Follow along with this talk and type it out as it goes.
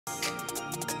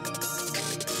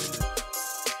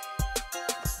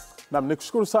Naam,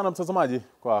 nikushukuru sana mtazamaji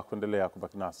kwa kuendelea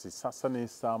kubaki nasi. Sasa ni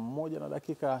saa 1 na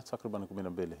dakika takriban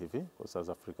 12 hivi kwa saa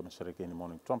za Afrika Mashariki. Ni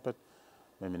Morning Trumpet.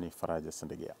 Mimi ni Faraja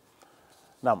Sendegia.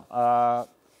 Naam,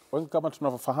 wengi kama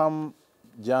tunavyofahamu,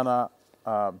 jana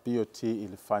BOT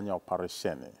ilifanya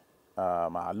oparesheni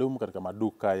maalum katika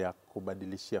maduka ya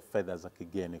kubadilishia fedha za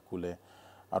kigeni kule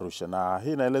Arusha. Na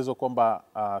hii inaelezwa kwamba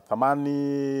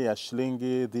thamani ya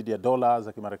shilingi dhidi ya dola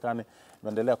za Kimarekani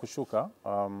imeendelea kushuka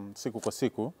siku kwa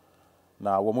siku,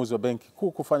 na uamuzi wa Benki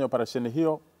Kuu kufanya operesheni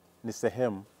hiyo ni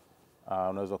sehemu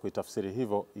unaweza kuitafsiri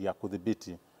hivyo ya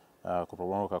kudhibiti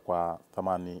kuporomoka kwa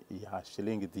thamani ya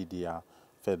shilingi dhidi ya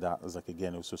fedha za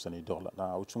kigeni hususan dola.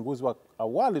 Na uchunguzi wa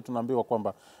awali tunaambiwa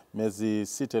kwamba miezi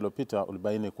 6 iliyopita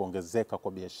ulibaini kuongezeka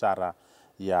kwa biashara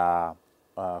ya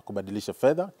kubadilisha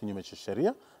fedha kinyume cha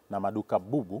sheria na maduka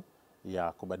bubu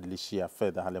ya kubadilishia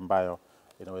fedha, hali ambayo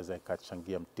inaweza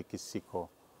ikachangia mtikisiko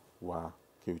wa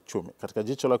kiuchumi. Katika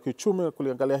jicho la kiuchumi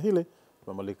kuliangalia hili,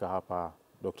 tumemulika hapa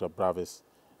Dr. Bravius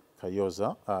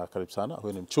Kahyoza. Karibu sana,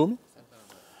 huyu ni mchumi.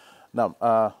 Naam,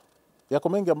 yako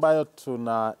mengi ambayo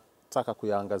tunataka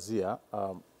kuyaangazia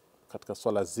katika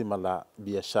swala zima la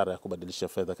biashara ya kubadilisha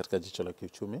fedha katika jicho la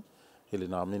kiuchumi. Hili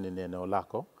naamini ni eneo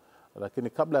lako. Lakini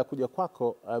kabla ya kuja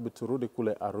kwako, hebu turudi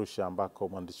kule Arusha ambako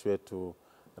mwandishi wetu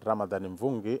Ramadhani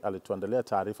Mvungi alituandalia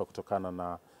taarifa kutokana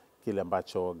na kile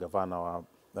ambacho gavana wa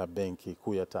Benki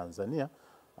Kuu ya Tanzania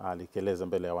alikieleza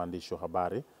mbele ya waandishi wa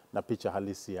habari na picha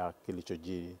halisi ya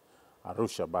kilichojiri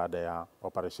Arusha baada ya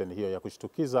operesheni hiyo ya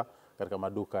kushitukiza katika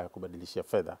maduka ya kubadilishia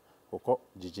fedha huko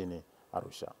jijini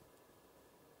Arusha.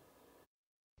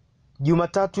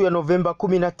 Jumatatu ya Novemba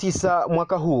 19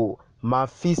 mwaka huu,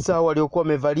 maafisa waliokuwa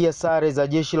wamevalia sare za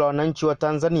Jeshi la Wananchi wa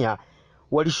Tanzania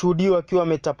walishuhudiwa wakiwa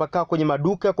wametapakaa kwenye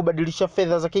maduka ya kubadilisha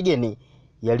fedha za kigeni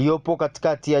yaliyopo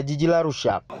katikati ya jiji la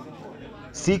Arusha.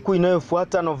 Siku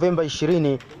inayofuata Novemba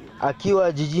 20,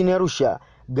 akiwa jijini Arusha,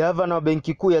 gavana wa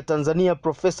Benki Kuu ya Tanzania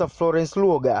Profesa Florence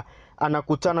Luoga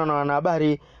anakutana na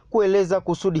wanahabari kueleza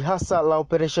kusudi hasa la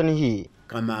operesheni hii.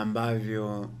 Kama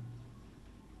ambavyo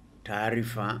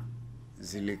taarifa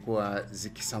zilikuwa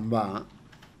zikisambaa,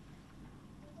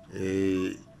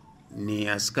 ni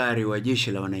askari wa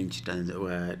Jeshi la Wananchi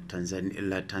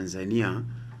la Tanzania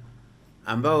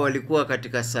ambao walikuwa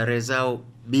katika sare zao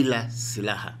bila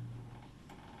silaha.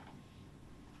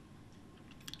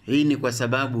 Hii ni kwa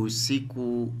sababu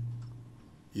siku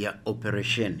ya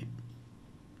operesheni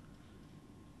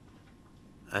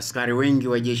askari wengi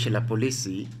wa jeshi la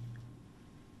polisi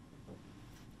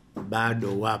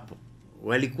bado wapo,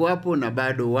 walikuwapo na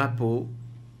bado wapo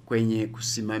kwenye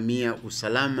kusimamia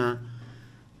usalama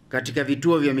katika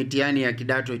vituo vya mitihani ya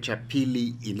kidato cha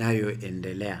pili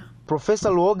inayoendelea. Profesa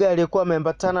Luoga aliyekuwa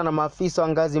ameambatana na maafisa wa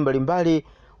ngazi mbalimbali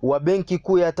wa Benki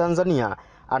Kuu ya Tanzania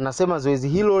anasema zoezi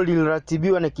hilo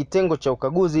liliratibiwa na kitengo cha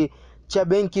ukaguzi cha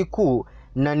Benki Kuu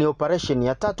na ni operesheni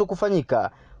ya 3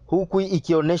 kufanyika, huku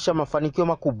ikionyesha mafanikio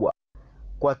makubwa.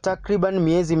 Kwa takriban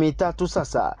miezi 3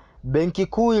 sasa, Benki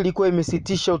Kuu ilikuwa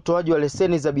imesitisha utoaji wa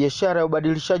leseni za biashara ya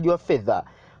ubadilishaji wa fedha,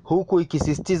 huku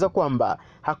ikisisitiza kwamba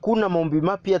hakuna maombi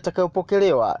mapya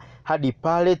yatakayopokelewa hadi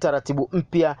pale taratibu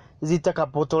mpya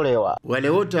zitakapotolewa. Wale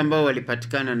wote ambao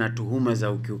walipatikana na tuhuma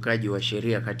za ukiukaji wa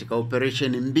sheria katika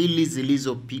operesheni 2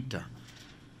 zilizopita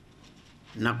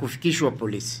na kufikishwa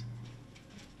polisi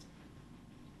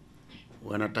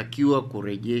wanatakiwa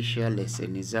kurejesha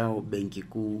leseni zao Benki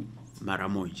Kuu mara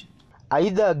moja.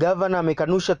 Aidha, gavana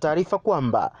amekanusha taarifa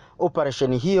kwamba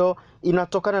operesheni hiyo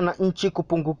inatokana na nchi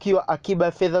kupungukiwa akiba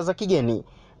ya fedha za kigeni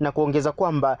na kuongeza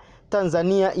kwamba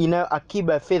Tanzania inayo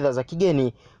akiba ya fedha za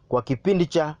kigeni kwa kipindi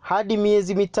cha hadi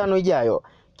miezi 5 ijayo,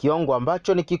 kiwango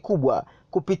ambacho ni kikubwa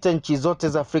kupita nchi zote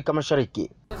za Afrika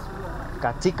Mashariki.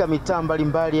 Katika mitaa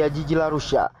mbalimbali ya jiji la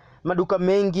Arusha, maduka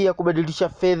mengi ya kubadilisha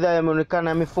fedha yameonekana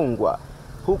yamefungwa,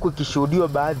 huku ikishuhudiwa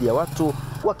baadhi ya watu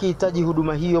wakihitaji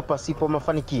huduma hiyo pasipo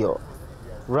mafanikio.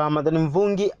 Ramadhani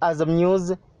Mvungi, Azam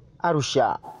News,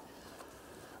 Arusha.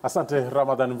 Asante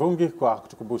Ramadhani Mvungi kwa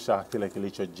kutukumbusha kile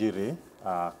kilichojiri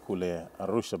kule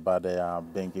Arusha baada ya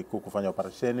Benki Kuu kufanya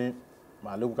operesheni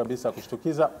maalum kabisa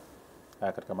kushtukiza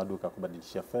katika maduka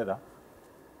kubadilishia fedha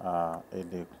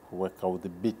ili kuweka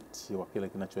udhibiti wa kile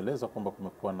kinachoelezwa kwamba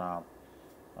kumekuwa na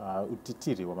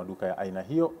utitiri wa maduka ya aina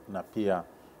hiyo, na pia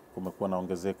kumekuwa na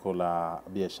ongezeko la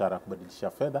biashara kubadilishia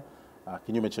fedha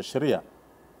kinyume cha sheria,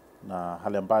 na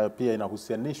hali ambayo pia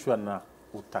inahusianishwa na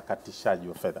utakatishaji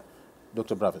wa fedha.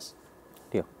 Dr. Bravius,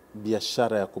 ndio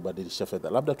biashara ya kubadilisha fedha,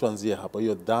 labda tuanzie hapo,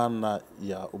 hiyo dhana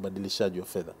ya ubadilishaji wa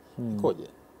fedha ikoje?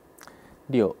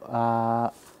 Ndio,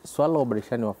 swala la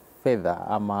ubadilishani wa fedha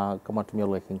ama kama tumia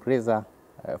lugha ya Kiingereza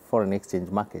foreign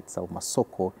exchange markets au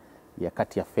masoko ya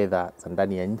kati ya fedha za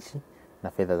ndani ya nchi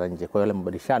na fedha za nje. Kwa hiyo yale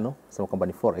mabadilishano sema kwamba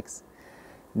ni forex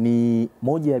ni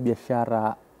moja ya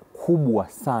biashara kubwa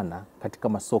sana katika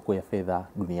masoko ya fedha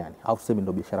duniani, au tuseme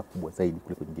ndio biashara kubwa zaidi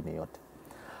kuliko nyingine yote.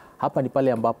 Hapa ni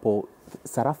pale ambapo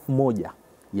sarafu moja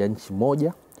ya nchi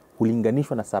moja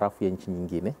hulinganishwa na sarafu ya nchi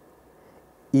nyingine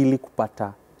ili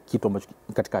kupata kitu ambacho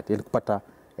katikati, ili kupata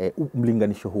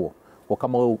mlinganisho huo. Kwa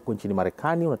kama wewe uko nchini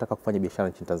Marekani unataka kufanya biashara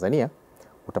nchini Tanzania,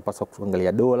 utapaswa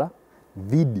kuangalia dola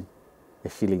dhidi ya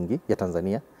shilingi ya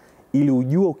Tanzania ili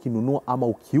ujue ukinunua ama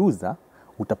ukiuza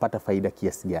utapata faida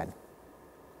kiasi gani.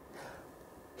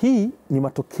 Hii ni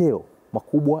matokeo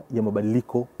makubwa ya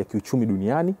mabadiliko ya kiuchumi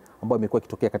duniani ambayo yamekuwa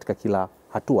yakitokea katika kila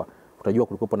hatua. Utajua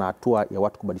kulikuwa na hatua ya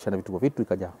watu kubadilishana vitu kwa vitu,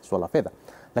 ikaja swala la fedha.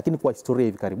 Lakini kwa historia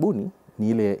hivi karibuni ni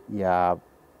ile ya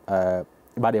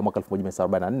baada ya mwaka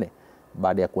 1944,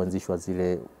 baada ya kuanzishwa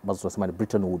zile ambazo tunasema ni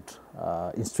Bretton Woods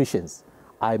institutions,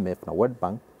 IMF na World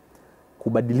Bank,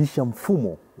 kubadilisha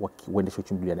mfumo wa uendeshaji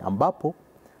uchumi duniani ambapo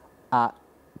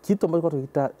kitu ambacho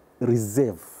tunaita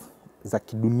reserve za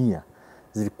kidunia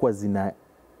zilikuwa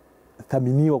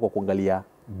zinathaminiwa kwa kuangalia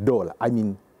dola,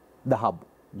 dhahabu,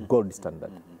 gold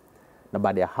standard. Na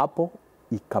baada ya hapo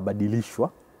ikabadilishwa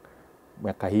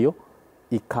miaka hiyo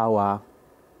ikawa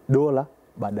dola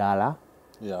badala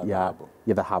ya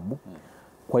dhahabu.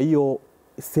 Kwa hiyo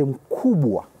sehemu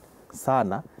kubwa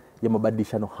sana ya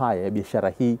mabadilishano haya ya biashara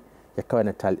hii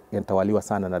yakawa yanatawaliwa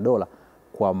sana na dola,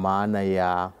 kwa maana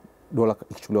ya dola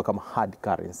ikichukuliwa kama hard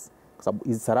currency, kwa sababu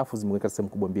hizi sarafu zimeweka sehemu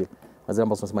kubwa mbili. Zile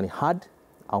ambazo tunasema ni hard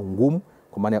au ngumu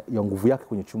kwa maana ya nguvu yake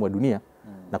kwenye uchumi wa dunia,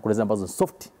 na kuna zile ambazo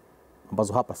soft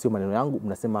ambazo hapa sio maneno yangu,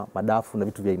 mnasema madafu na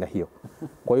vitu vya aina hiyo.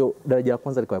 Kwa hiyo daraja la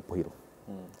kwanza likawa hapo hilo.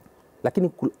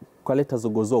 Lakini kuleta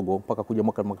zogozogo mpaka kuja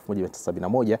mwaka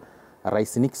 1971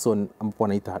 Rais Nixon, ambapo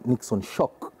anaita Nixon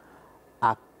shock,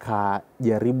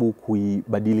 akajaribu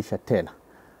kuibadilisha tena.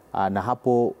 Na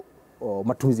hapo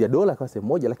matumizi ya dola kwa sehemu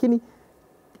moja, lakini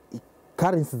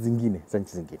currency zingine za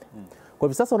nchi zingine. Kwa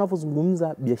hivyo sasa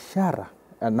unapozungumza biashara,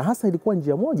 na hasa ilikuwa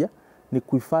njia moja ni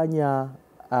kuifanya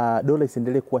dola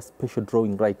isiendelee kuwa special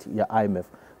drawing right ya IMF,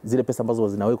 zile pesa ambazo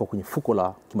zinawekwa kwenye fuko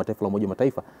la kimataifa la Umoja wa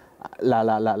Mataifa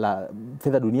la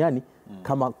fedha duniani,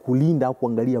 kama kulinda au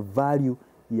kuangalia value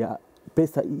ya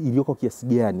pesa iliyoko kiasi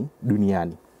gani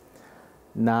duniani.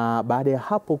 Na baada ya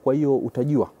hapo, kwa hiyo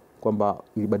utajua kwamba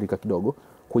ilibadilika kidogo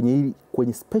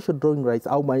kwenye special drawing rights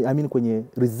au kwenye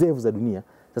reserve za dunia.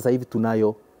 Sasa hivi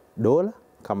tunayo dola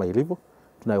kama ilivyo,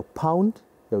 tunayo pound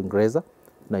ya Uingereza,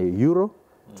 tunayo euro,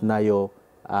 tunayo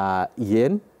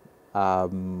yen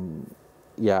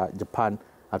ya Japan,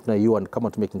 tunayo yuan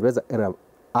kama tumia Kiingereza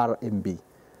RMB,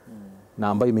 na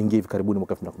ambayo imeingia hivi karibuni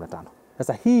mwaka 2015.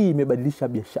 Sasa hii imebadilisha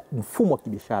mfumo wa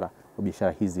kibiashara wa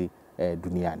biashara hizi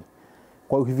duniani.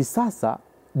 Kwa hiyo hivi sasa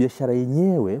biashara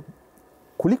yenyewe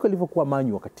kuliko ilivyokuwa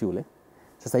manual wakati ule,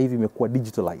 sasa hivi imekuwa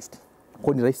digitalized. Kwa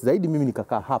hiyo ni rahisi zaidi mimi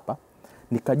nikakaa hapa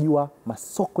nikajua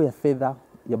masoko ya fedha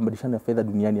ya mabadilishano ya fedha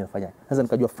duniani yanafanya. Sasa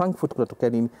nikajua Frankfurt kunatokea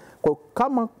nini. Kwa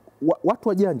kama watu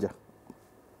wajanja,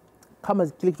 kama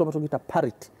kile kitu ambacho tunaita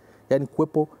parity, yani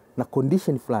kuwepo na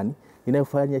condition fulani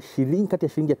inayofanya shilingi kati ya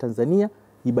shilingi ya Tanzania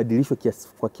ibadilishwe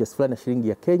kwa kiasi fulani na shilingi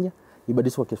ya Kenya,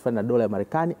 ibadilishwe kwa kiasi fulani na dola ya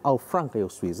Marekani au franka ya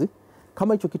Uswizi.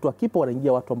 Kama hicho kitu hakipo,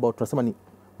 wanaingia watu ambao tunasema ni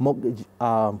mortgage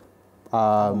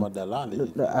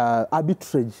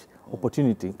arbitrage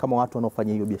opportunity, kama watu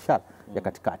wanaofanya hiyo biashara ya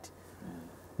katikati.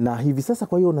 Na hivi sasa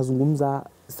kwa hiyo nazungumza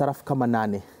sarafu kama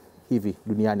 8 hivi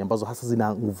duniani ambazo hasa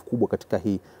zina nguvu kubwa katika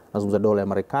hii. Nazungumza dola ya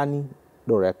Marekani,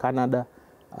 dola ya Canada,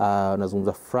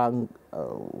 nazungumza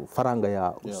faranga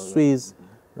ya Swiss,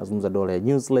 nazungumza dola ya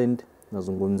New Zealand,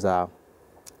 nazungumza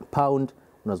pound,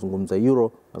 nazungumza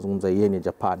euro, nazungumza yen ya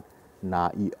Japan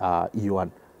na yuan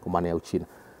kwa maana ya Uchina.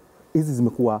 Hizi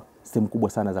zimekuwa sehemu kubwa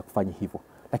sana za kufanya hivyo.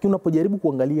 Lakini unapojaribu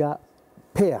kuangalia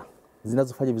pair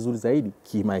zinazofanya vizuri zaidi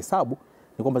kimahesabu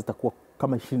ni kwamba zitakuwa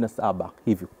kama 27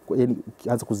 hivi. Yaani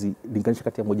ukianza kuzilinganisha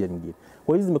kati ya moja na nyingine.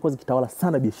 Kwa hiyo zimekuwa zikitawala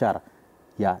sana biashara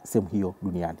ya sehemu hiyo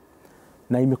duniani.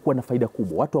 Na imekuwa na faida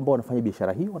kubwa. Watu ambao wanafanya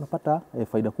biashara hii wanapata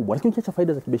faida kubwa. Lakini ukiacha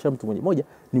faida za kibiashara mtu mmoja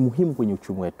ni muhimu kwenye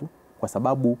uchumi wetu, kwa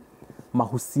sababu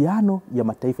mahusiano ya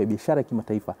mataifa ya biashara ya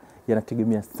kimataifa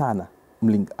yanategemea sana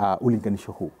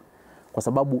ulinganisho huu. Kwa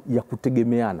sababu ya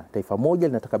kutegemeana, taifa moja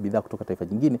linataka bidhaa kutoka taifa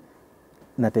jingine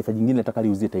na taifa jingine linataka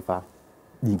liuzie taifa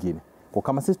jingine. Kwa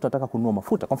kama sisi tunataka kununua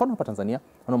mafuta, kwa mfano hapa Tanzania,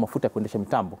 tunanunua mafuta ya kuendesha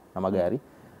mitambo na magari,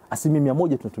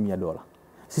 100% tunatumia dola.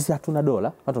 Sisi hatuna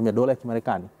dola, tunatumia dola ya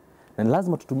Kimarekani. Na ni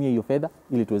lazima tutumie hiyo fedha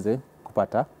ili tuweze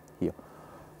kupata hiyo.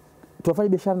 Tunafanya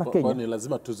biashara na Kenya. Kwa ni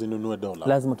lazima tuzinunue dola.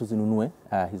 Lazima tuzinunue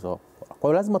hizo. Kwa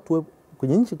hiyo lazima tuwe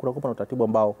kwenye nchi kuna na utaratibu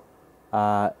ambao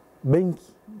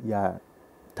benki ya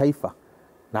kimataifa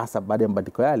na hasa baada ya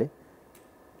mabadiliko yale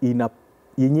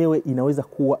yenyewe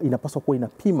inapaswa kuwa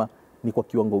inapima ni kwa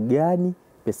kiwango gani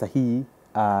pesa hii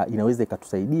inaweza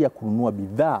ikatusaidia kununua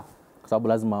bidhaa, kwa sababu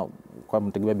lazima kwa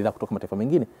mtegemea bidhaa kutoka mataifa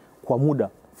mengine kwa muda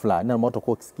fulani. Na watu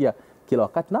wako ukisikia kila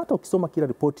wakati, na hata ukisoma kila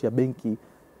ripoti ya benki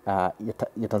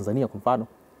ya Tanzania kwa mfano,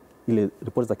 ile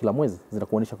ripoti za kila mwezi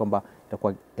zinakuonyesha kwamba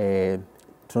itakuwa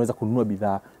tunaweza kununua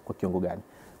bidhaa kwa kiwango gani.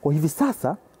 Kwa hivi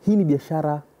sasa hii ni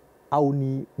biashara au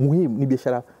ni muhimu, ni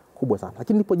biashara kubwa sana.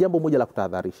 Lakini lipo jambo moja la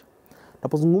kutahadharisha.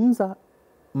 Tunapozungumza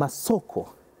masoko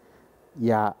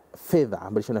ya fedha,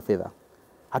 badilishana ya fedha,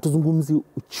 hatuzungumzi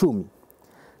uchumi.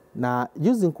 Na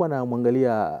juzi nilikuwa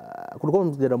namwangalia, kulikuwa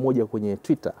mjadala mmoja kwenye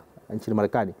Twitter nchini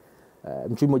Marekani,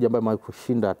 mchumi mmoja ambaye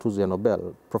amekushinda tuzo ya Nobel,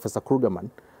 Professor Krugman,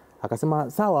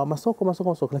 akasema sawa, masoko,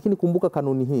 lakini kumbuka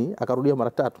kanuni hii, akarudia mara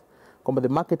 3, kwamba the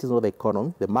market is not the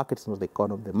economy, the market is not the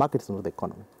economy, the market is not the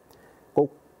economy. Kwa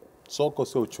soko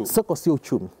sio uchumi. Soko sio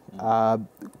uchumi.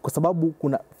 Kwa sababu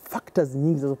kuna factors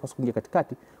nyingi zinazopaswa kuingia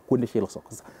katikati kuendesha hilo soko.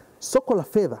 Soko la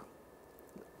fedha,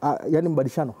 yani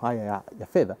mabadilishano haya ya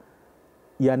fedha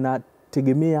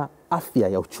yanategemea afya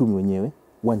ya uchumi wenyewe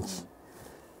wa nchi.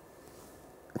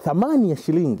 Thamani ya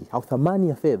shilingi au thamani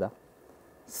ya fedha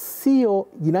sio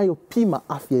inayopima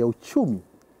afya ya uchumi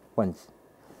wa nchi.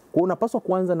 Kwa unapaswa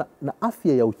kuanza na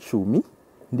afya ya uchumi,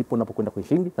 ndipo unapokwenda kwenye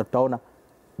shilingi, na tutaona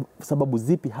sababu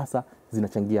zipi hasa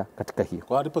zinachangia katika hiyo.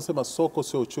 Kwa aliposema soko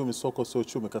sio uchumi, soko sio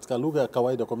uchumi, katika lugha ya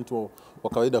kawaida kwa mtu wa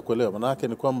kawaida kuelewa, maana yake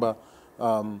ni kwamba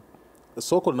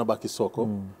soko linabaki soko,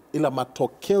 ila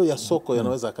matokeo ya soko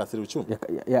yanaweza yakaathiri uchumi.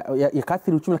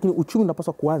 Yakaathiri uchumi, lakini uchumi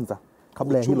unapaswa kuanza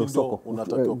kabla ya hilo soko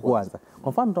kuanza.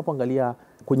 Kwa mfano tunapoangalia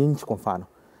kwenye nchi, kwa mfano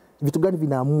vitu gani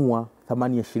vinaamua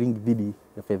thamani ya shilingi dhidi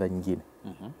ya fedha nyingine?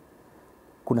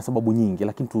 Kuna sababu nyingi,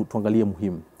 lakini tuangalie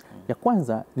muhimu. Ya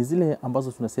kwanza ni zile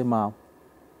ambazo tunasema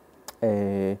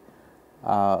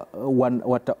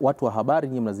watu wa habari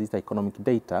nyinyi mnaziita economic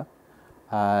data,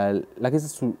 lakini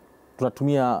sisi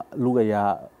tunatumia lugha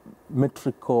ya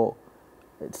metrical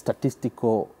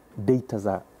statistical data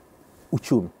za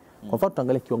uchumi. Kwa mfano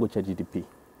tuangalie kiwango cha GDP,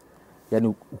 yani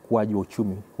ukuaji wa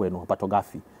uchumi wenu, mapato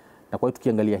ghafi. Na kwa hiyo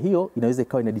tukiangalia hiyo, inaweza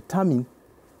ikawa ina determine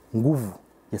nguvu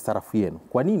ya sarafu yenu.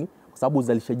 Kwa nini? Kwa sababu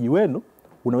uzalishaji wenu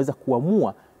unaweza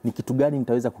kuamua ni kitu gani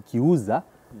mtaweza kukiuza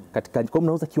katika, kwa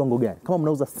mnauza kiwango gani. Kama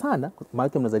mnauza sana, maana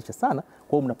yake mnazalisha sana, kwa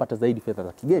hiyo mnapata zaidi fedha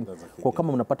za kigeni. Kwa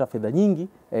kama mnapata fedha nyingi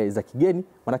za kigeni,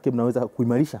 maana yake mnaweza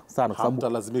kuimarisha sana, kwa sababu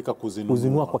lazimika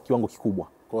kuzinunua kwa kiwango kikubwa.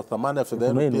 Kwa thamani ya fedha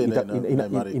yenu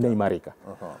pia inaimarika.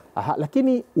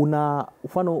 Lakini una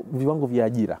mfano viwango vya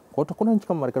ajira. Kwa hiyo kuna nchi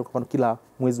kama Marekani, kwa mfano kila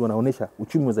mwezi wanaonesha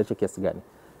uchumi unazalisha kiasi gani.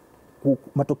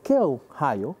 Matokeo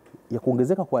hayo ya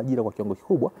kuongezeka kwa ajira kwa kiwango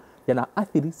kikubwa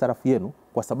yanaathiri sarafu yenu,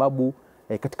 kwa sababu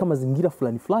katika mazingira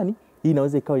fulani hii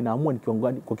inaweza ikawa inaamua ni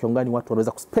kwa kiwango gani watu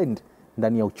wanaweza kuspend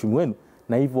ndani ya uchumi wenu,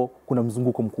 na hivyo kuna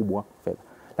mzunguko mkubwa wa fedha.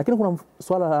 Lakini kuna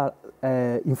swala la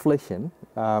inflation,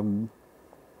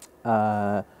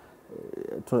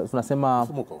 tunasema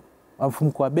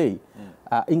mfumuko wa bei.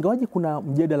 Ingawaje kuna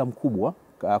mjadala mkubwa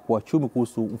kwa wachumi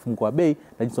kuhusu mfumuko wa bei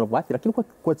na jinsi unavyoathiri, lakini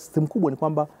kwa sehemu kubwa ni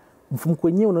kwamba mfumuko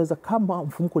wenyewe unaweza, kama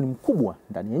mfumuko ni mkubwa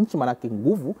ndani ya nchi, maana yake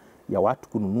nguvu ya watu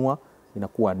kununua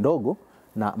inakuwa ndogo,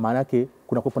 na maana yake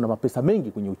kuna kuwepo na mapesa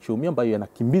mengi kwenye uchumi ambayo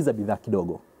yanakimbiza bidhaa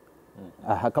kidogo.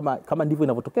 Kama ndivyo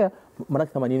inavyotokea, maana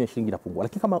yake thamani yenu ya shilingi inapungua.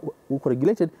 Lakini kama uko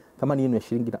regulated, thamani yenu ya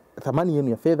shilingi, thamani yenu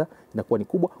ya fedha inakuwa ni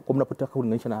kubwa kwa mnapotaka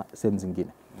kulinganisha na sehemu zingine.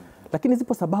 Lakini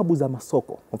zipo sababu za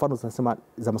masoko. Kwa mfano tunasema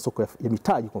za masoko ya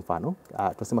mitaji, kwa mfano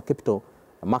tunasema capital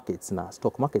markets na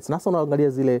stock markets. Na sasa unaangalia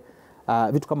zile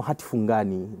vitu kama hati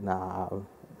fungani na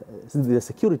zile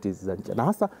securities za nchi, na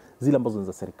hasa zile ambazo ni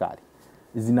za serikali,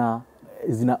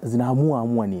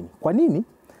 zinaamua nini? Kwa nini?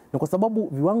 Ni kwa sababu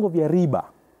viwango vya riba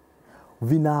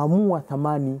vinaamua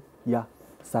thamani ya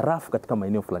sarafu katika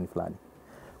maeneo fulani.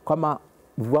 Kama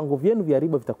viwango vyenu vya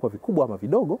riba vitakuwa vikubwa ama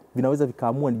vidogo, vinaweza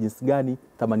vikaamua ni jinsi gani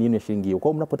thamani yenu ya shilingi hiyo.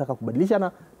 Kwa hiyo mnapotaka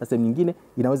kubadilishana na sehemu nyingine,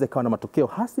 inaweza ikawa na matokeo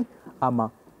hasi ama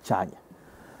chanya.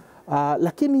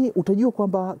 Lakini utajua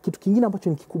kwamba kitu kingine ambacho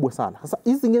ni kikubwa sana. Sasa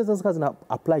hizi zingine zina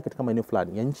apply katika maeneo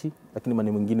fulani ya nchi, lakini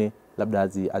maeneo mengine labda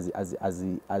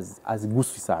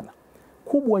haziguswi sana.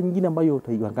 Kubwa nyingine ambayo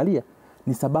utaiangalia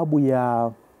ni sababu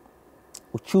ya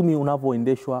uchumi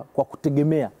unavyoendeshwa kwa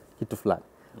kutegemea kitu fulani.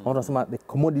 Tunasema the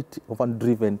commodity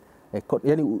driven,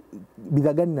 yani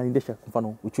bidhaa gani inaendesha kwa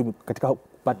mfano uchumi katika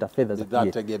kupata fedha za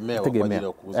kigeni. Tegemea kwa ajili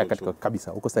ya kuuza uchumi.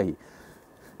 Kabisa, uko sahihi.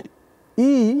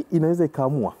 Hii inaweza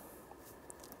ikaamua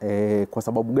kwa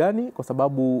sababu gani? Kwa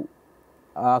sababu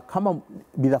kama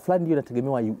bidhaa fulani ndio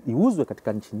inategemewa iuzwe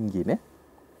katika nchi nyingine,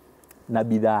 na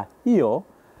bidhaa hiyo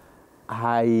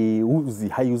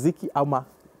haiuziki ama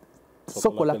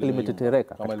soko lake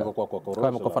limetetereka kama ilivyokuwa kwa korosho.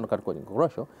 Kama kwa mfano katika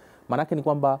korosho, maana yake ni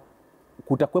kwamba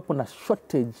kutakuwepo na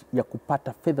shortage ya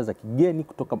kupata fedha za kigeni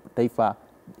kutoka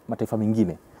mataifa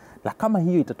mengine. Na kama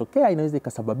hiyo itatokea, inaweza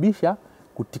ikasababisha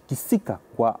kutikisika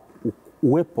kwa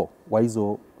uwepo wa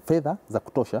hizo fedha za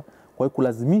kutosha. Kwa hiyo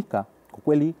kulazimika kwa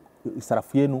kweli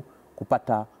sarafu yenu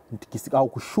kupata mtikisiko au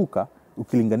kushuka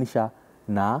ukilinganisha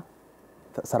na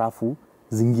sarafu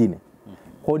zingine.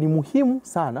 Kwa hiyo ni muhimu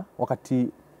sana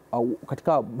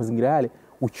katika mazingira yale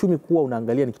uchumi kuwa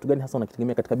unaangalia ni kitu gani hasa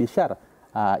unakitegemea katika biashara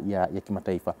ya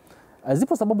kimataifa.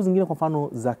 Zipo sababu zingine, kwa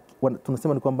mfano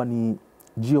tunasema ni kwamba ni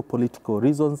geopolitical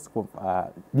reasons,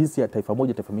 jinsi ya taifa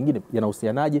moja taifa mengine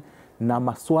yanahusianaje na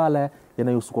masuala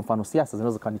yanayohusu, kwa mfano siasa.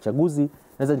 Zinaweza kuwa ni chaguzi,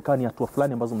 inaweza ikawa ni hatua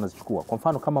fulani ambazo mnazichukua. Kwa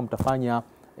mfano kama mtafanya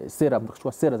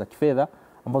mtachukua sera za kifedha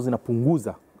ambazo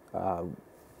zinapunguza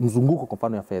mzunguko kwa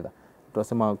mfano ya fedha,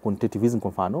 tunasema quantitative,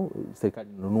 kwa mfano serikali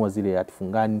inanunua zile hati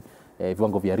fungani,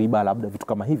 viwango vya riba, labda vitu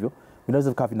kama hivyo vinaweza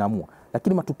vikawa vinaamua.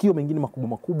 Lakini matukio mengine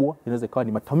makubwa inaweza ikawa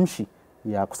ni matamshi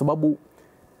kwa sababu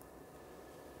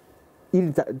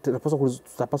ili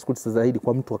tutapaswa kulisa zaidi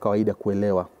kwa mtu wa kawaida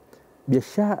kuelewa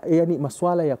biashara, yani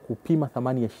masuala ya kupima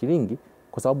thamani ya shilingi,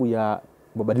 kwa sababu ya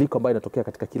mabadiliko ambayo yanatokea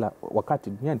katika kila wakati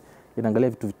duniani, inaangalia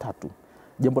vitu vitatu.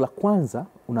 Jambo la kwanza,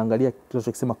 unaangalia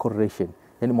tunachosema correlation,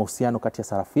 yani mahusiano kati ya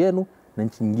sarafu yenu na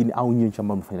nchi nyingine au nchi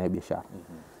ambayo mnafanya biashara.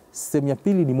 Sehemu ya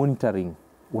pili ni monitoring,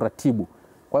 uratibu.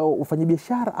 Kwa hiyo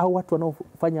wafanyabiashara au watu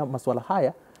wanaofanya masuala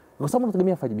haya, kwa sababu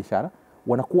wanategemea wafanyabiashara,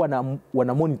 wanakuwa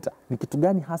wana monitor ni kitu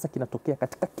gani hasa kinatokea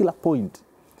katika kila point.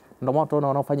 Ndio maana tunaona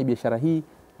wanaofanya biashara hii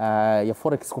ya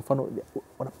forex kwa mfano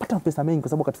wanapata pesa mengi kwa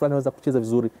sababu wakati fulani wanaweza kucheza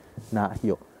vizuri na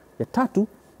hiyo. Ya tatu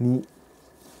ni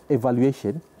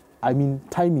evaluation,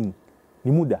 timing,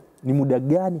 ni muda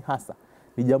gani hasa,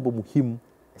 ni jambo muhimu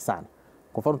sana.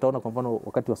 Kwa mfano utaona kwa mfano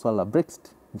wakati wa swala la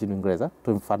Brexit nchini Uingereza,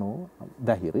 tu mfano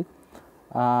dhahiri,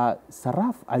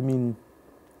 sarafu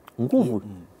nguvu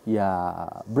ya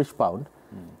British pound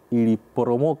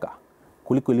iliporomoka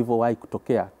kuliko ilivyowahi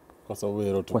kutokea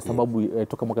kwa sababu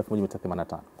toka mwaka 1985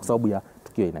 kwa sababu ya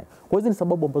tukio hili. Kwa hiyo ni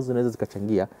sababu ambazo zinaweza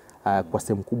zikachangia kwa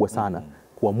sehemu kubwa sana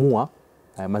kuamua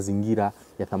mazingira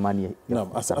ya thamani. Naam,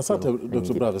 asante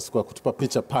Dr. Bravius kwa kutupa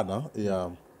picha pana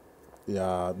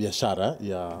ya biashara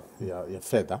ya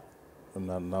fedha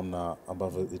na namna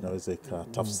ambavyo inaweza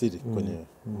ikatafsiri kwenye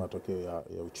matokeo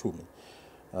ya uchumi.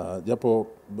 Japo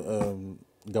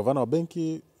gavana wa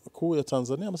Benki Kuu ya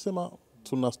Tanzania amesema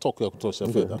tuna stock ya kutosha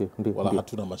fedha, wala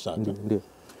hatuna mashaka.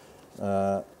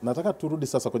 Nataka turudi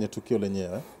sasa kwenye tukio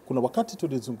lenyewe. Kuna wakati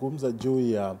tulizungumza juu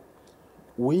ya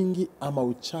wingi ama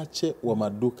uchache wa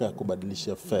maduka ya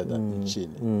kubadilishia fedha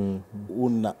nchini.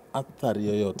 Una athari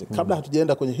yoyote? Kabla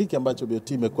hatujaenda kwenye hiki ambacho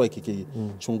BOT imekuwa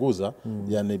ikichunguza,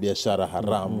 yani biashara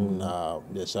haramu na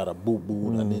biashara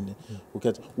bubu na nini.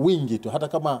 Ukiacha wingi tu,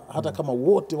 hata kama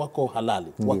wote wako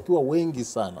halali, wakiwa wengi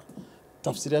sana,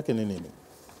 tafsiri yake ni nini?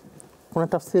 Kuna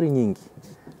tafsiri nyingi.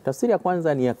 Tafsiri ya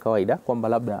kwanza ni ya kawaida kwamba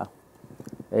labda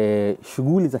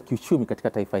shughuli za kiuchumi katika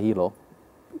taifa hilo,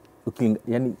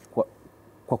 yani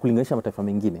kwa kulinganisha mataifa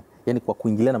mengine, yani kwa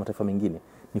kuingiliana na mataifa mengine,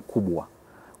 ni kubwa.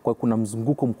 Kwa kuna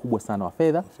mzunguko mkubwa sana wa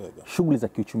fedha, shughuli za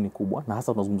kiuchumi ni kubwa, na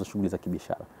hasa tunazungumza shughuli za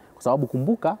kibiashara. Kwa sababu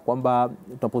kumbuka kwamba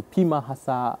tunapopima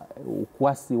hasa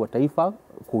ukuaji wa taifa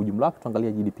kwa ujumla wake,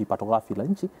 tuangalia GDP, pato ghafi la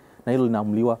nchi, na hilo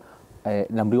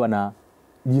linaamliwa na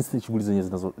jinsi shughuli zenyewe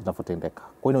zinavyotendeka.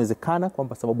 Kwa hiyo inawezekana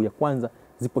kwamba sababu ya kwanza,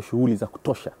 zipo shughuli za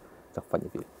kutosha za kufanya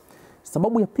vile.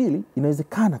 Sababu ya pili,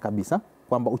 inawezekana kabisa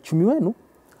kwamba uchumi wenu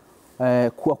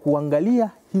kwa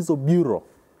kuangalia hizo bureau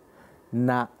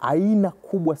na aina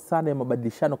kubwa sana ya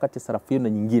mabadilishano kati ya sarafu yenu na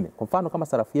nyingine. Kwa mfano kama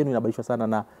sarafu yenu inabadilishwa sana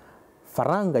na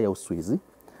faranga ya Uswizi,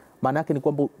 maana yake ni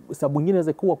kwamba sababu nyingine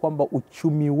inaweza kuwa kwamba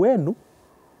uchumi wenu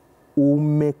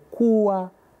umekuwa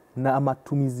na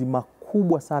matumizi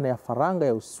makubwa sana ya faranga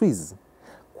ya Uswizi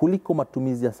kuliko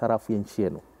matumizi ya sarafu ya nchi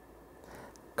yenu.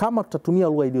 Kama tutatumia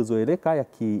lugha iliyozoeleka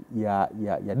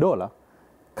ya dola,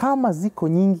 kama ziko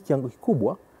nyingi kiwango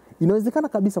kikubwa, inawezekana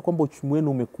kabisa kwamba uchumi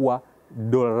wenu umekuwa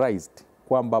dollarized,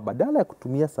 kwamba badala ya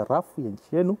kutumia sarafu ya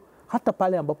nchi yenu, hata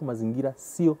pale ambapo mazingira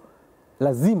sio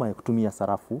lazima ya kutumia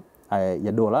sarafu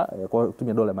ya dola, kwa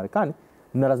kutumia dola ya Marekani,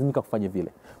 mnalazimika kufanya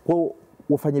vile. Kwa hiyo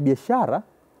wafanyabiashara,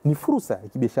 ni fursa ya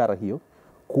kibiashara hiyo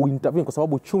kuintervene, kwa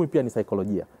sababu uchumi pia ni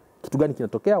saikolojia. Kitu gani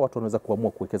kinatokea, watu wanaweza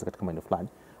kuamua kuwekeza katika maeneo fulani,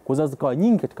 kwa sababu zikawa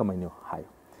nyingi katika maeneo hayo.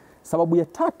 Sababu ya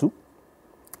tatu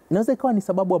inaweza ikawa ni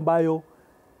sababu ambayo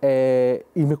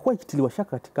imekuwa ikitiliwa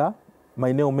shaka katika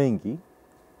maeneo mengi.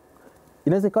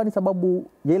 Inaweza ikawa ni sababu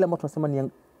ya ile ambayo tunasema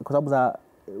ni kwa sababu za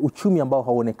uchumi ambao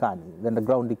hauonekani, the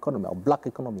underground economy au black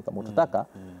economy kama utataka,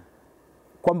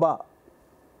 kwamba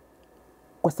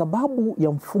kwa sababu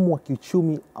ya mfumo wa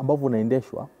kiuchumi ambavyo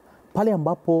unaendeshwa, pale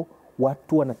ambapo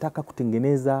watu wanataka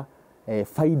kutengeneza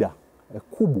faida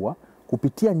kubwa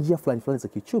kupitia njia fulani fulani za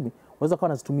kiuchumi, wanaweza kuwa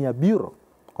wanazitumia bureau,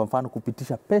 kwa mfano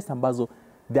kupitisha pesa ambazo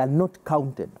they are not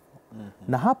counted.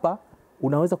 Na hapa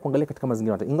unaweza kuangalia katika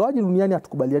mazingira yote, ingawaje duniani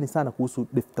hatukubaliani sana kuhusu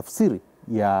tafsiri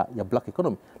ya black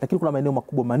economy, lakini kuna maeneo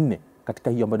makubwa manne katika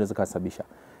hiyo ambayo inaweza kusababisha.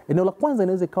 Eneo la kwanza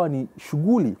inaweza ikawa ni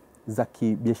shughuli za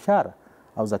kibiashara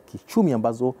au za kiuchumi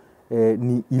ambazo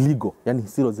ni illegal, yani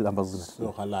sio zile ambazo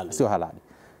sio halali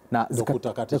na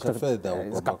zikutakatisha fedha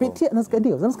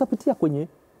zikapitia kwenye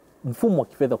mfumo wa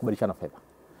kifedha kubadilishana fedha.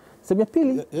 Sehemu ya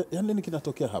pili, yani nini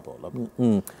kinatokea hapo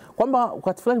labda? Kwamba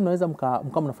wakati fulani mnaweza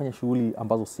mnafanya shughuli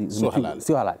ambazo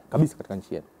sio halali kabisa katika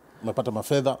nchi yenu. Mnapata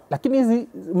mafedha, lakini hizi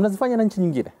mnazifanya na nchi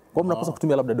nyingine. Kwa hiyo mnakosa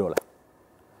kutumia labda dola.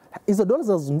 Hizo dola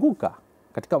zinazozunguka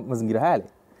katika mazingira yale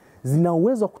zina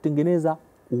uwezo wa kutengeneza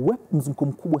mzunguko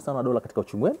mkubwa sana wa dola katika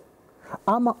uchumi wenu,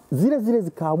 ama zile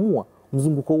zikaamua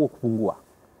mzunguko huo kupungua.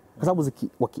 Kwa sababu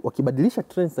wakibadilisha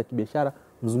trends za kibiashara,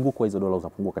 mzunguko wa hizo dola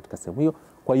unapungua katika sehemu hiyo.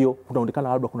 Kwa hiyo kunaonekana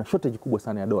labda kuna shortage kubwa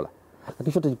sana ya dola.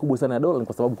 Lakini shortage kubwa sana ya dola ni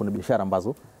kwa sababu kuna biashara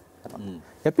ambazo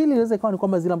ya pili inaweza ikawa ni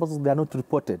kwamba zile ambazo they are not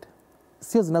reported,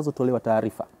 sio zinazotolewa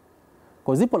taarifa.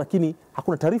 Kwa zipo lakini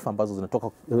hakuna taarifa ambazo zinatoka,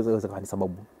 inaweza kuwa ni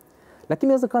sababu. Lakini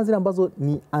inaweza kuwa zile ambazo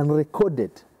ni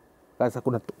unrecorded. Sasa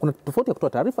kuna tofauti ya kutoa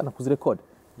taarifa na kuzirekodi.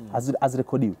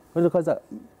 Hazirekodiwi.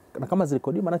 Na kama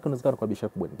zirekodiwi maana yake unaweza kwa biashara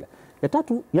kubwa nyingine. Ya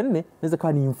tatu, ya nne inaweza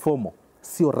kuwa ni informal,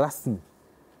 sio rasmi.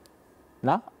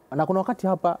 Na kuna wakati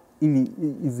hapa ili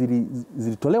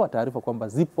zilitolewa taarifa kwamba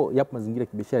yapo mazingira ya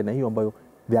kibiashara na hiyo ambayo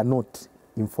they are not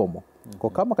informal. Kwa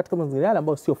kama katika mazingira yale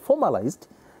ambayo sio formalized,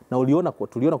 na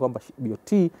tuliona kwamba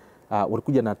BOT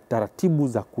walikuja na taratibu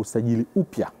za kusajili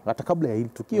upya hata kabla ya hili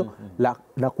tukio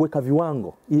la kuweka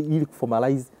viwango ili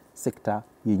kuformalize sekta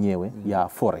yenyewe ya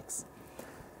forex.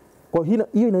 Kwa hiyo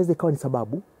inaweza ikawa ni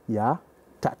sababu ya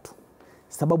tatu.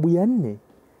 Sababu ya nne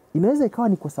inaweza ikawa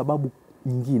ni kwa sababu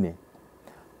nyingine,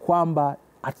 kwamba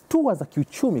hatua za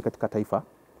kiuchumi katika taifa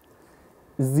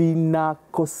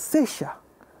zinakosesha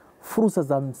fursa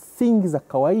za msingi za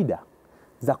kawaida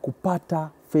za kupata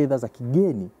fedha za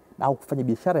kigeni au kufanya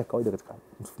biashara ya kawaida katika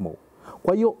mfumo huu.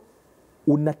 Kwa hiyo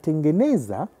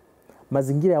unatengeneza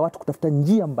mazingira ya watu kutafuta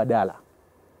njia mbadala.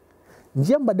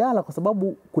 Njia mbadala kwa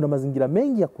sababu kuna mazingira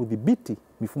mengi ya kudhibiti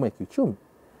mifumo ya kiuchumi.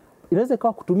 Inaweza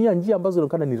ikawa kutumia njia ambazo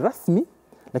zinaonekana ni rasmi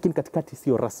lakini katikati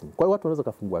sio rasmi. Kwa hiyo watu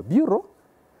wanaweza kufungua bureau,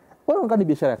 wanaonekana ni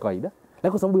biashara ya kawaida,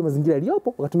 lakini kwa sababu ya mazingira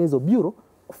yaliyopo wakatumia hizo bureau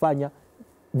kufanya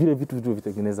vile vitu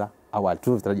vitengeneza awali,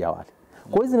 tulivyotarajia awali.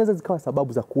 Kwa hiyo zinaweza zikawa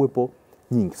sababu za kuwepo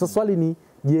nyingi. Sasa swali ni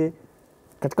je,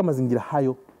 katika mazingira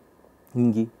hayo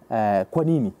nyingi kwa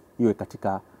nini iwe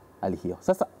katika hali hiyo?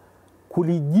 Sasa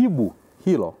kulijibu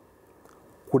hilo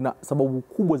kuna sababu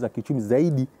kubwa za kiuchumi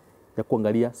zaidi ya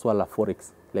kuangalia swala la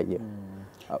forex lenyewe.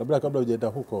 Kabla hujaenda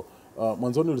huko,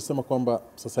 mwanzoni ulisema kwamba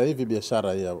sasa hivi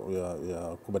biashara ya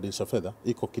kubadilisha fedha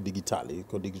iko kidigitali,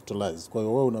 iko digitalized. Kwa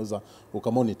hiyo wewe unaweza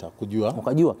ukamonitor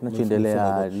ukajua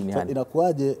kinachoendelea duniani. So,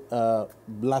 inakuaje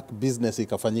black business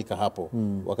ikafanyika hapo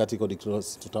wakati iko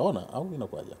digitalized, tutaona au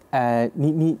inakuaje?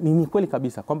 Ni kweli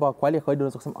kabisa kwamba kwa hali ya kawaida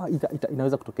unaweza kusema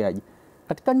inaweza kutokeaje.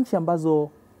 Katika nchi ambazo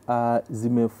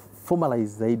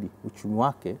zimeformalize zaidi uchumi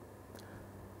wake,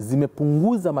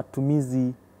 zimepunguza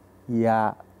matumizi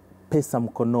ya pesa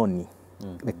mkononi,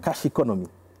 cash economy,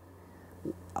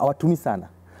 hawatumi sana.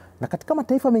 Na katika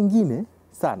mataifa mengine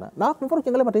sana, na kwa mfano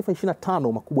ukiangalia mataifa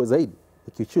 25 makubwa zaidi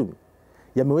ya kiuchumi,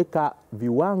 yameweka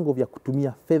viwango vya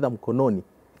kutumia fedha mkononi,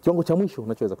 kiwango cha mwisho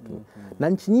unachoweza kutumia. Na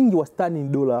nchi nyingi wastani ni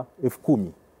dola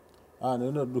 10,000.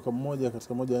 Niona duka mmoja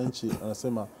katika moja ya nchi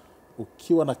anasema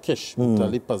ukiwa na cash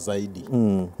utalipa zaidi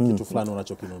kitu fulani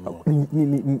unachokinunua.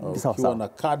 Ukiwa na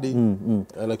kadi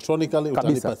electronically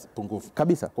utalipa pungufu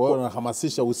kabisa. Kwa hiyo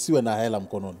unahamasisha usiwe na hela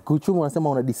mkononi. Kiuchumi wanasema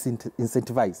una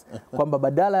disincentivize kwamba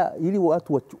badala ili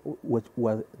watu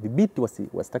wadhibiti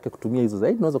wasitake kutumia hizo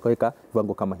zaidi, unaweza kuweka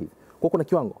viwango kama hivi. Kwa kuna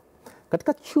kiwango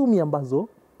katika chumi ambazo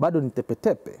bado ni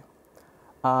tepetepe,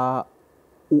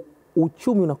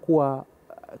 uchumi unakuwa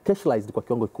cashized kwa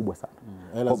kiwango kikubwa sana.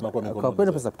 Hela zinakuwa mikononi. Kwa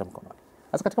pesa kupita mkononi.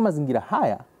 Sasa katika mazingira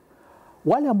haya,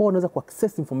 wale ambao wanaweza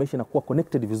kuaccess information na kuwa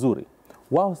connected vizuri,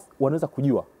 wao wanaweza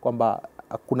kujua kwamba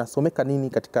kunasomeka nini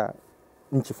katika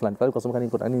nchi fulani,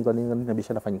 kunasomeka nini na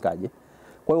biashara inafanyikaje.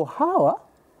 Kwa hiyo hawa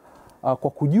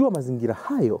kwa kujua mazingira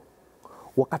hayo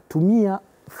wakatumia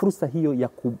fursa hiyo ya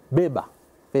kubeba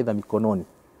fedha mikononi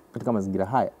katika mazingira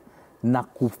haya na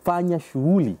kufanya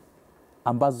shughuli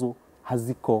ambazo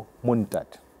haziko monitored,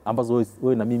 ambazo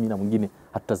wewe na mimi na mwingine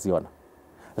hatutaziona.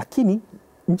 Lakini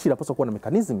nchi inapaswa kuwa na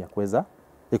mechanism ya kuweza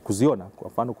kuziona, kwa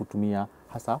mfano kutumia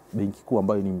hasa Benki Kuu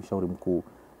ambayo ni mshauri mkuu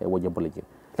wa jambo lenyewe.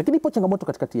 Lakini ipo changamoto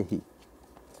katikati ya hii.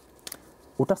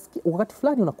 Utasikia wakati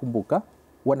fulani, unakumbuka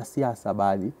wanasiasa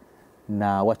baadhi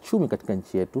na wachumi katika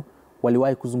nchi yetu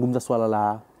waliwahi kuzungumza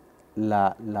swala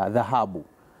la dhahabu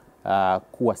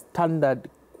kuwa standard,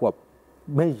 kwa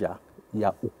measure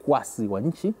ya ukwasi wa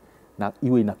nchi, na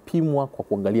iwe inapimwa kwa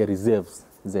kuangalia reserves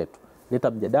zetu.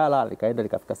 Leta mjadala, likaenda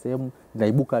likafika sehemu,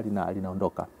 linaibuka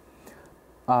linaondoka.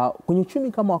 Kwenye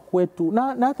uchumi kama kwetu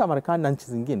na hata Marekani na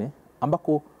nchi zingine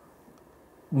ambako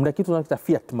mna kitu tunaita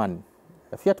fiat money.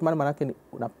 Fiat money maana yake ni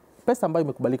una pesa ambayo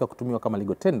imekubalika kutumiwa kama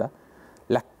legal tender,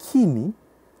 lakini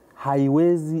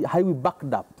haiwi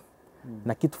backed up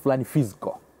na kitu fulani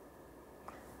physical.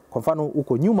 Kwa mfano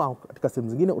huko nyuma katika sehemu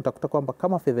zingine utakuta kwamba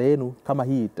kama fedha yenu kama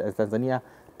hii Tanzania,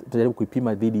 tutajaribu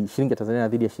kuipima dhidi shilingi ya Tanzania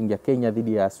dhidi ya shilingi ya Kenya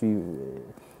dhidi ya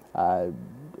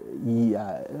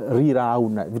rira au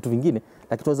na vitu vingine,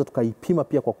 lakini tunaweza tukaipima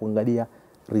pia kwa kuangalia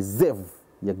reserve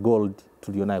ya gold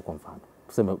tulionayo. Kwa mfano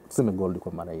tuseme gold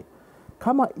kwa maana hiyo,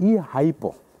 kama hii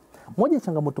haipo, moja ya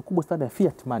changamoto kubwa sana ya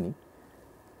fiat money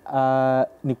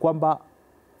ni kwamba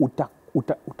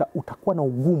utakuwa na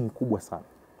ugumu kubwa sana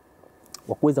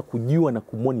wa kuweza kujua na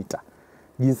kumonitor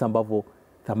jinsi ambavyo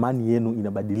thamani yenu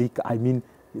inabadilika.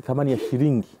 Thamani ya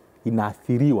shilingi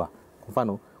inaathiriwa kwa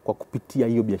mfano kwa kupitia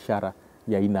hiyo biashara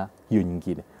ya aina hiyo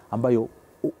nyingine, ambayo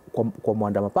kwa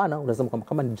mwanda mapana unasema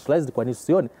kama ni digitalized, kwa nini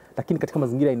usione? Lakini katika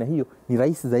mazingira aina hiyo ni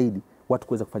rahisi zaidi watu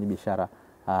kuweza kufanya biashara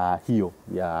hiyo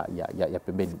ya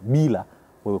pembeni bila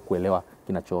wewe kuelewa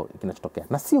kinachotokea.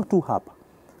 Na sio tu hapa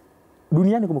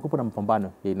duniani, kumekuwa na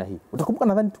mapambano ya aina hii. Utakumbuka,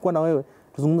 nadhani tulikuwa na wewe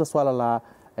tuzungumza swala la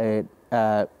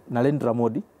Narendra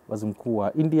Modi, waziri mkuu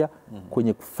wa India,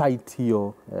 kwenye kufight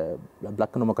hiyo black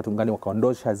economy, wakati Ungana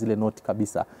wakaondosha zile noti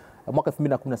kabisa. Mwaka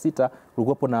 2016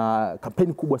 kulikuwa na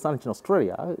kampeni kubwa sana nchini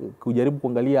Australia kujaribu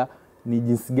kuangalia ni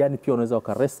jinsi gani pia wanaweza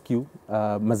wakarescue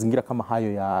mazingira kama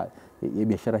hayo ya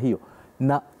biashara hiyo.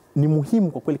 Na ni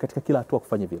muhimu kwa kweli katika kila hatua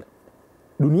kufanya vile.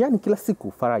 Duniani kila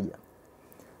siku, Faraja,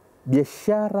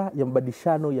 biashara ya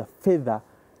mabadilishano ya fedha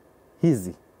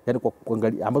hizi, yani kwa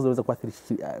kuangalia ambazo zinaweza kuathiri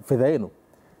fedha yenu,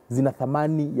 zina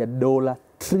thamani ya dola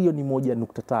trilioni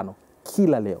 1.5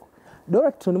 kila leo.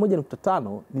 Dola trilioni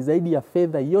 1.5 ni zaidi ya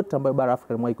fedha yote ambayo bara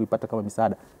Afrika limewahi kuipata kama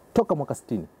misaada toka mwaka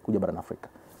 60 kuja barani Afrika.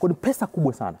 Kwa ni pesa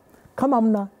kubwa sana. Kama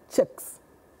mna checks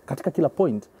katika kila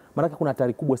point, maana kuna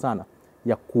hatari kubwa sana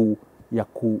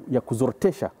ya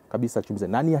kuzorotesha kabisa chumi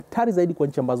zetu. Na ni hatari zaidi kwa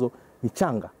nchi ambazo ni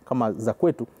changa kama za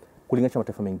kwetu kulinganisha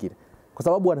mataifa mengine. Kwa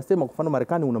sababu wanasema, kwa mfano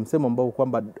Marekani unamsema ambao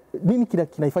kwamba nini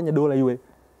kinaifanya dola iwe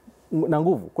na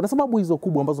nguvu. Kuna sababu hizo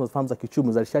kubwa ambazo unafahamu za kiuchumi,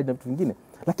 uzalishaji na vitu vingine.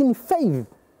 Lakini faith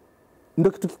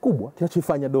ndio kitu kikubwa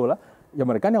kinachoifanya dola ya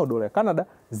Marekani au dola ya Canada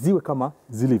ziwe kama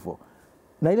zilivyo.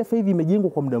 Na ile faith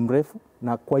imejengwa kwa muda mrefu,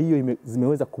 na kwa hiyo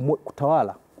zimeweza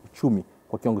kutawala uchumi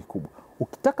kwa kiwango kikubwa.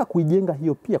 Ukitaka kuijenga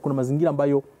hiyo, pia kuna mazingira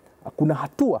ambayo kuna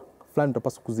hatua fulani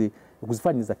utapaswa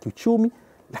kuzifanya za kiuchumi,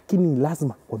 lakini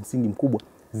lazima kwa msingi mkubwa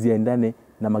ziendane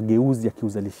na mageuzi ya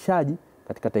kiuzalishaji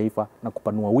katika taifa na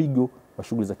kupanua wigo wa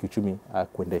shughuli za kiuchumi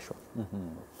kuendeshwa.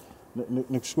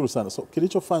 Nikushukuru sana. So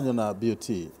kilichofanywa na BOT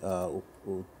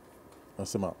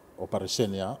nasema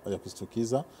oparesheni ya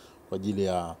kushitukiza kwa ajili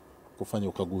ya kufanya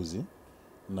ukaguzi,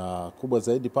 na kubwa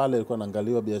zaidi pale ilikuwa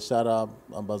naangaliwa biashara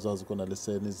ambazo haziko na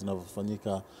leseni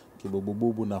zinavyofanyika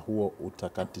kibubububu na huo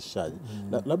utakatishaji.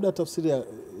 Labda tafsiri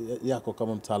yako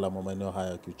kama mtaalamu wa maeneo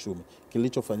haya ya kiuchumi,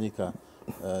 kilichofanyika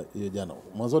hiyo jana,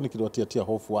 mwanzoni kiliwatia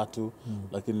hofu watu,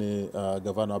 lakini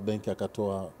gavana wa Benki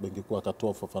Kuu akatoa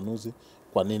ufafanuzi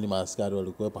kwa nini maaskari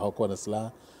walikuwepo, hawakuwa na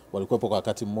silaha, walikuwepo kwa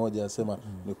wakati mmoja, asema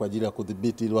ni kwa ajili ya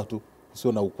kudhibiti ili watu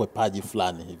sio na ukwepaji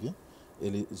fulani hivi,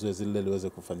 ili zoezi lile liweze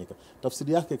kufanyika.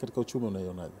 Tafsiri yake katika uchumi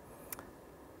unaionaje?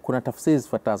 Kuna tafsiri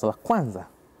zifuatazo. La kwanza,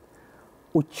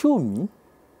 uchumi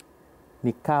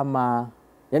ni kama,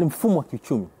 yani mfumo wa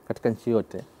kiuchumi katika nchi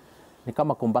yote ni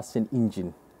kama combustion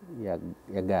engine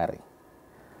ya gari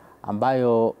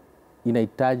ambayo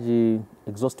inahitaji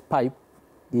exhaust pipe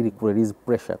ili ku release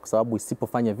pressure, kwa sababu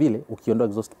isipofanya vile, ukiondoa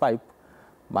exhaust pipe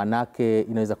manake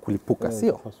inaweza kulipuka,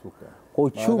 sio? Kwa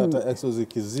uchumi hata exhaust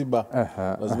ikiziba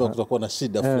lazima kutakuwa na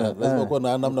shida fulani, lazima kuwa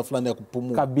na namna fulani ya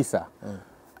kupumua kabisa.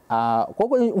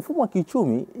 Kwa hiyo mfumo wa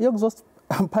kiuchumi, hiyo exhaust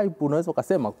pipe unaweza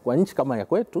ukasema kwa nchi kama ya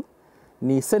kwetu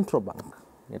ni Central Bank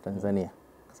ya Tanzania,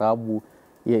 kwa sababu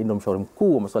yeye ndio mshauri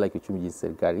mkuu wa masuala ya kiuchumi jinsi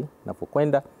serikali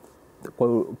inapokwenda. Kwa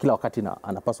hiyo kila wakati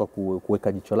anapaswa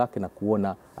kuweka jicho lake na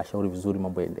kuona ashauri vizuri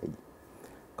mambo yaendeje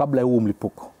kabla ya huo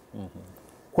mlipuko.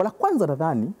 Kwa la kwanza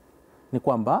nadhani ni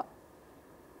kwamba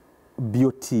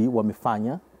BOT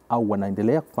wamefanya au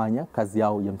wanaendelea kufanya kazi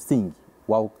yao ya msingi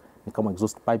wao, ni kama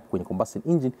exhaust pipe kwenye combustion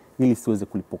engine, ili siweze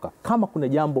kulipuka. Kama kuna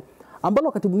jambo ambalo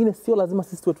wakati mwingine sio lazima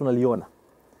sisi tuwe tunaliona,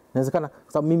 inawezekana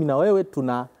kwa sababu mimi na wewe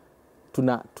tuna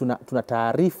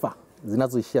taarifa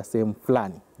zinazoishia sehemu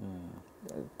fulani,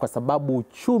 kwa sababu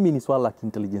uchumi ni swala la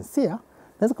kiintelijensia,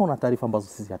 naweza kuwa na taarifa ambazo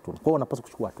sisi hatuna. Kwa hiyo unapaswa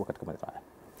kuchukua hatua katika maeneo haya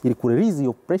ili kurelease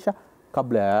hiyo pressure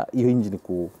kabla ya hiyo engine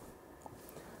ku.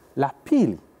 La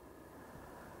pili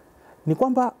ni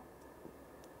kwamba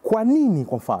kwa nini,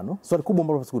 kwa mfano swali kubwa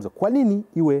ambalo tunasikuuliza, kwa nini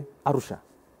iwe Arusha?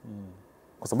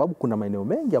 Kwa sababu kuna maeneo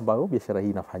mengi ambayo biashara hii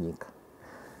inafanyika.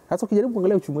 Sasa ukijaribu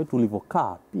kuangalia uchumi wetu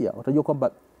ulivyokaa, pia utajua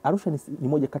kwamba Arusha ni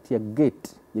moja kati ya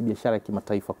gate ya biashara ya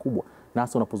kimataifa kubwa, na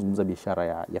hasa unapozungumza biashara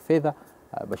ya fedha,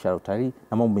 biashara ya utalii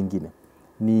na mambo mengine.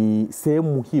 Ni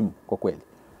sehemu muhimu kwa kweli.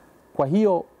 Kwa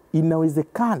hiyo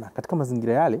inawezekana katika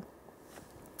mazingira yale,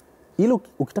 ili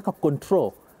ukitaka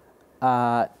control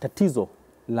tatizo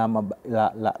la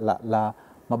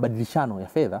mabadilishano ya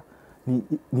fedha,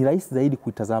 ni rahisi zaidi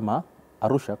kuitazama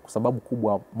Arusha, kwa sababu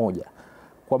kubwa moja,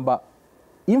 kwamba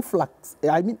influx,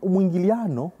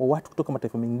 mwingiliano wa watu kutoka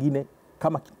mataifa mengine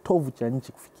kama kitovu cha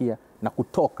nchi kufikia na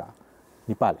kutoka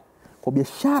ni pale. Kwa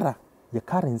biashara ya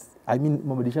currency,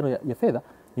 mabadilishano ya fedha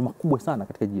ni makubwa sana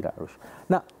katika jiji la Arusha.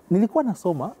 Na nilikuwa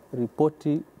nasoma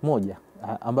ripoti moja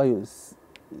ambayo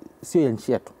sio ya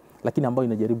nchi yetu, lakini ambayo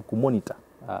inajaribu kumonitor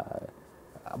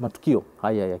matukio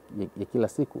haya ya kila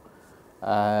siku,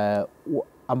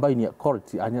 ambayo ni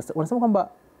quality. Wanasema kwamba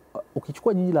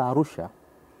ukichukua jiji la Arusha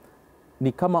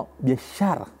ni kama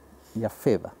biashara ya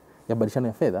fedha, ya badilishano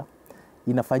ya fedha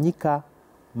inafanyika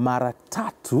mara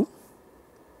 3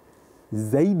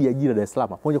 zaidi ya jiji la Dar es Salaam.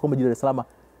 Pamoja kwamba jiji la Dar es Salaam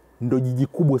ndio jiji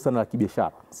kubwa sana la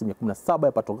kibiashara, 17%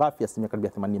 ya pato ghafi,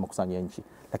 80% makusanyo ya nchi,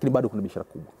 lakini bado kuna biashara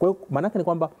kubwa. Kwa hiyo maana yake ni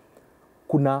kwamba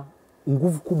kuna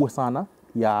nguvu kubwa sana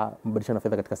ya mabadilishano ya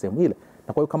fedha katika sehemu ile,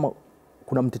 na kwa hiyo kama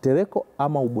kuna mtetereko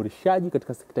ama uboreshaji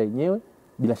katika sekta yenyewe,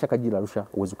 bila shaka jiji la Arusha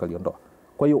uwezo kaliondoa.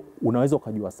 Kwa hiyo unaweza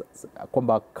ukajua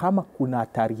kwamba kama kuna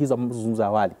hatari hizo ambazo zungumza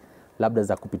awali, labda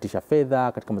za kupitisha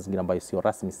fedha katika mazingira ambayo sio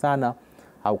rasmi sana,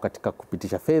 au katika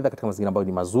kupitisha fedha katika mazingira ambayo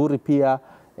ni mazuri pia,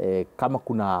 kama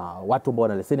kuna watu ambao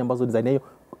wana leseni ambazo ni za aina hiyo,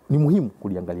 ni muhimu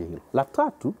kuliangalia hilo. La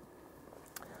tatu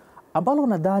ambalo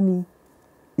nadhani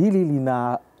hili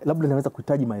labda linaweza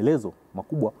kuhitaji maelezo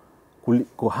makubwa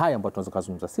kuliko haya ambayo tunaweza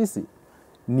kuzungumza sisi,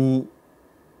 ni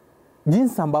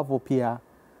jinsi ambavyo pia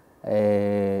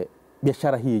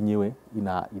biashara hii yenyewe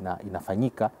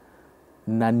inafanyika,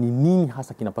 na ni nini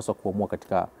hasa kinapaswa kuamua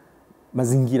katika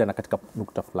mazingira na katika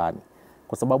nukta fulani.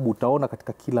 Kwa sababu utaona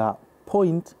katika kila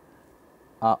point,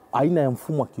 aina ya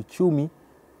mfumo wa kiuchumi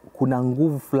kuna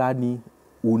nguvu fulani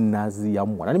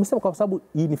unaziamua. Na nimesema kwa sababu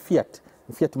hii ni fiat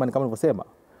money kama nilivyosema,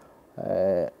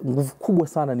 nguvu kubwa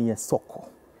sana ni ya soko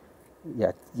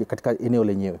ya katika eneo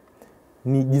lenyewe.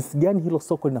 Ni jinsi gani hilo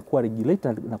soko linakuwa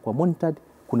regulated na kuwa monitored.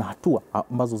 Kuna hatua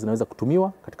ambazo zinaweza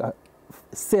kutumiwa katika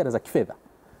sera za kifedha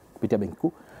kupitia Benki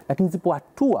Kuu, lakini zipo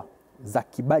hatua za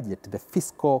kibudget, the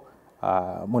fiscal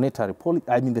monetary policy,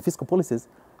 the fiscal policies,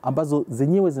 ambazo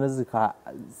zenyewe zinaweza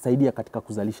zikasaidia katika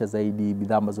kuzalisha zaidi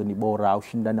bidhaa ambazo ni bora au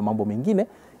ushindani na mambo mengine,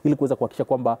 ili kuweza kuhakikisha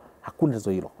kwamba hakuna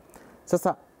tatizo hilo.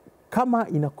 Sasa kama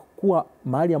inakuwa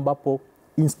mahali ambapo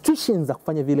institutions za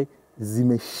kufanya vile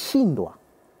zimeshindwa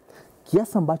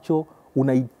kiasi ambacho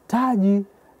unahitaji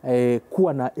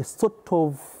kuwa na a sort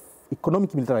of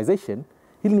economic militarization,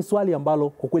 hili ni swali ambalo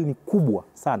kwa kweli ni kubwa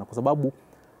sana, kwa sababu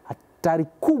hatari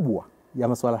kubwa ya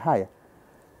masuala haya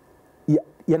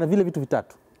yana vile vitu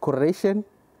vitatu: correlation,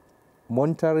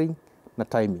 monitoring na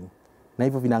timing, na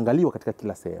hivyo vinaangaliwa katika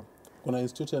kila sehemu. Kuna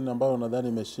institution ambayo nadhani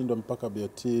imeshindwa mpaka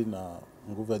BOT na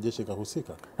nguvu ya jeshi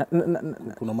kahusika.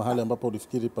 Kuna mahali ambapo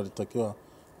ulifikiri palitakiwa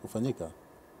kufanyika?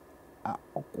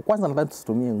 Kwanza nadhani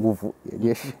tusitumie nguvu ya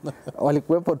jeshi.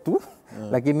 Walikuwepo tu,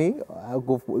 lakini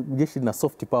jeshi na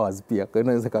soft powers pia. Kwa hiyo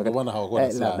inaweza kwa maana hawakuwa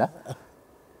na silaha.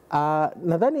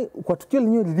 Nadhani kwa tukio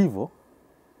lenyewe lilivyo,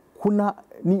 kuna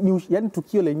yani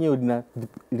tukio lenyewe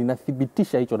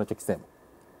linathibitisha hicho wanachokisema.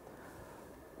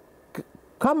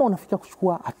 Kama unafikia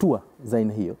kuchukua hatua za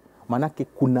aina hiyo, manake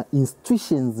kuna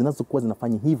institutions zinazokuwa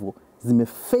zinafanya hivyo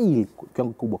zimefail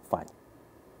kiwango kikubwa kufanya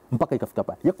mpaka ikafika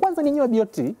pale. Ya kwanza ni yenyewe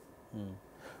BOT,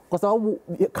 kwa sababu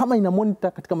kama ina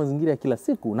monitor katika mazingira ya kila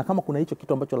siku, na kama kuna hicho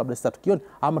kitu ambacho labda sasa tukiona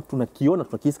ama tunakiona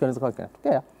tunakihisi kinaweza kuwa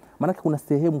kinatokea, manake kuna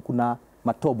sehemu kuna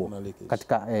matobo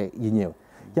katika yenyewe.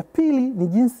 Ya pili ni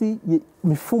jinsi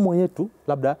mifumo yetu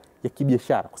labda ya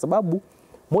kibiashara, kwa sababu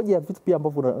moja ya vitu pia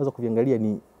ambavyo unaweza kuviangalia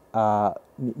ni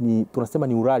tunasema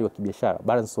ni urari wa kibiashara,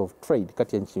 balance of trade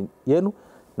kati ya nchi yenu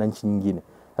na nchi nyingine.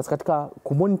 Sasa katika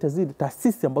kumonitor zile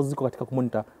taasisi ambazo ziko katika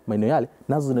kumonitor maeneo yale,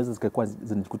 nazo zinaweza zikakuwa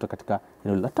zinajikuta katika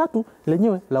eneo la tatu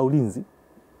lenyewe la ulinzi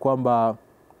kwamba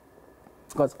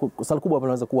swali kubwa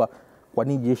linaweza kuwa kwa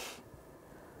nini jeshi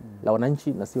la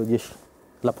wananchi na sio jeshi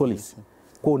la polisi.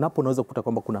 Kwa unapo unaweza kukuta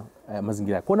kwamba kuna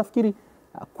mazingira. Kwa nafikiri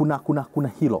kuna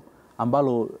hilo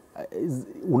ambalo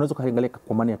unaweza kuangalia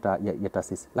kwa maana ya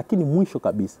taasisi. Lakini mwisho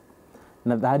kabisa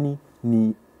nadhani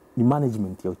ni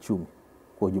management ya uchumi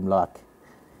kwa ujumla wake.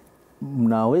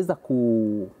 Mnaweza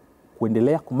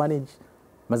kuendelea kumanage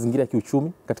mazingira ya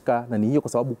kiuchumi katika nani hiyo,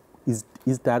 kwa sababu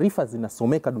hizi taarifa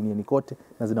zinasomeka duniani kote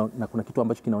na kuna kitu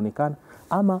ambacho kinaonekana,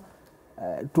 ama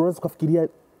tunaweza kufikiria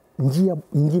njia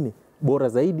nyingine bora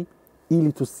zaidi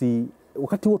ili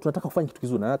wakati huo tunataka kufanya kitu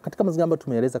kizuri, na katika mazingira ambayo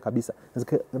tumeeleza kabisa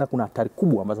na kuna hatari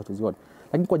kubwa ambazo tuzione,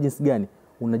 lakini kwa jinsi gani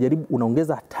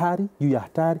unaongeza hatari juu ya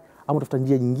hatari, ama utafuta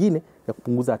njia nyingine ya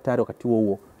kupunguza hatari wakati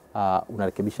huo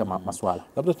unarekebisha maswala.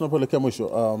 Labda tunapoelekea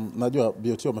mwisho, najua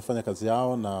BOT wamefanya kazi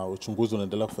yao na uchunguzi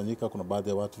unaendelea kufanyika. Kuna baadhi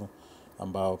ya watu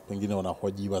ambao pengine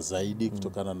wanahojiwa zaidi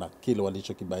kutokana na kile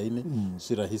walichokibaini.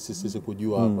 Si rahisi sisi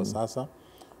kujua kwa sasa.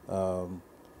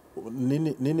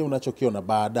 Nini unachokiona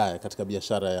baadaye katika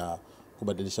biashara ya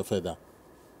kubadilisha fedha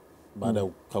baada ya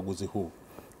ukaguzi huu?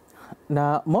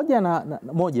 Na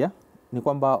moja ni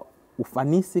kwamba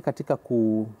ufanisi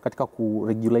katika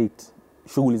kuregulate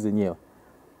shughuli zenyewe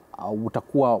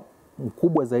utakuwa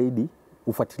mkubwa zaidi,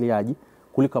 ufuatiliaji,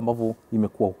 kuliko ambavyo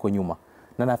imekuwa huko nyuma.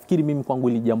 Na nafikiri mimi kwangu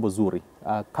hili jambo zuri.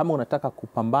 Kama unataka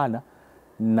kupambana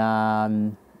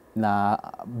na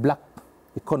black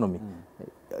economy,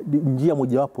 njia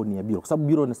mojawapo ni ya bureau, kwa sababu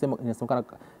bureau inasemekana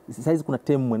sasa hizi kuna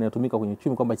term inayotumika kwenye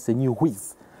uchumi kwamba it's a new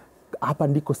whiz. Hapa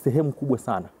ndiko sehemu kubwa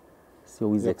sana, sio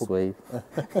whiz x-way.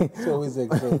 Sio whiz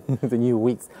x-way. The new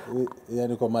whiz.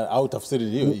 Yani kwa maana au tafsiri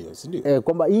hiyo, si ndio?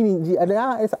 Kwamba hii ni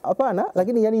njia, hapana,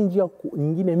 lakini yani njia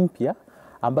nyingine mpya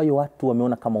ambayo watu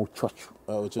wameona kama uchocho.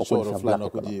 Uchochoro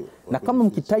fulani na kama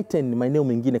mkitighten maeneo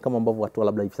mengine kama ambavyo watu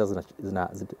labda hivi sasa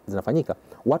zinafanyika,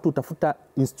 watu utafuta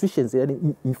institutions,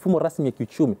 yani mifumo rasmi ya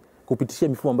kiuchumi kupitishia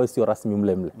mifumo ambayo sio rasmi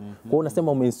mle. Kwa hiyo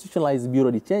unasema umeinstitutionalize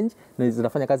bureau de change na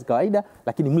zinafanya kazi kawaida,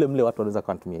 lakini mle watu wanaweza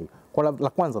kutumia hiyo. Kwa la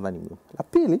kwanza ndani muhimu. La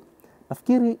pili,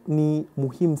 nafikiri ni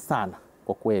muhimu sana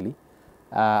kwa kweli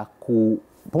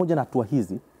pamoja na hatua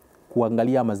hizi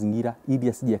kuangalia mazingira ili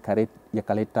yasije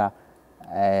yakaleta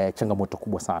changamoto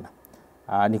kubwa sana.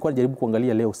 Nilikuwa najaribu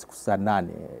kuangalia leo siku saa 8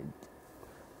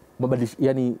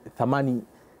 yani thamani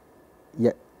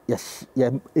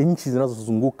ya nchi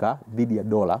zinazozunguka dhidi ya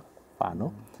dola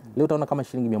mfano. Leo utaona kama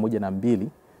shilingi 102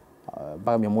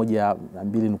 mpaka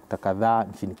 102 nukta kadhaa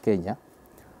nchini Kenya.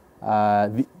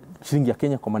 Shilingi ya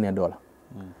Kenya kwa maana ya dola.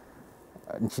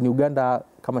 Nchini Uganda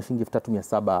kama shilingi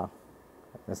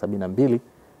 3772,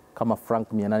 kama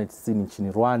franc 890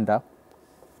 nchini Rwanda.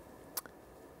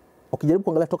 Ukijaribu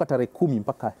kuangalia toka tarehe 10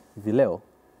 mpaka hivi leo,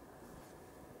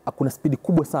 kuna spidi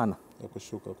kubwa sana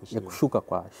ya kushuka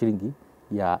kwa shilingi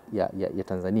ya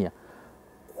Tanzania.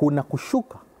 Kuna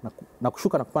kushuka na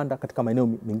kupanda katika maeneo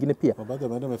mengine pia. Baadhi ya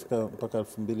maeneo yamefika mpaka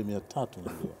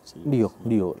 2300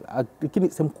 ndio. Lakini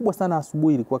sehemu kubwa sana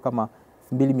asubuhi ilikuwa kama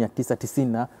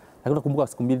 2990, lakini nakumbuka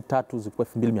siku 2-3 zilikuwa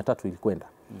 2300 ilikwenda.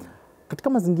 Katika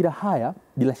mazingira haya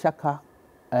bila shaka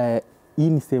hii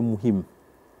ni sehemu muhimu.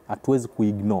 Hatuwezi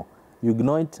kuignore. You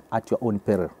ignore it at your own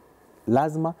peril.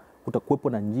 Lazima kutakuwepo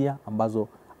na njia ambazo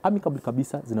amicable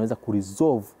kabisa zinaweza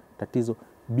kuresolve tatizo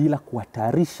bila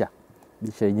kuhatarisha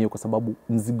biashara yenyewe, kwa sababu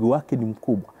mzigo wake ni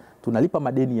mkubwa. Tunalipa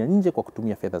madeni ya nje kwa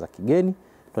kutumia fedha za kigeni.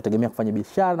 Tunategemea kufanya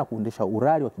biashara na kuendesha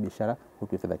urari wa kibiashara kwa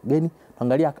kutumia fedha za kigeni.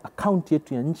 Tuangalia account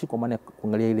yetu ya nchi, kwa maana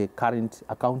kuangalia ile current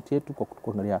account yetu kwa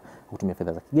kuangalia kutumia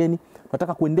fedha za kigeni.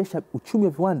 Tunataka kuendesha uchumi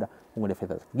wa viwanda kwa kuangalia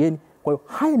fedha za kigeni. Kwa hiyo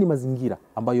haya ni mazingira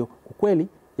ambayo kwa kweli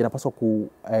yanapaswa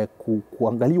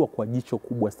kuangaliwa kwa jicho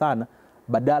kubwa sana,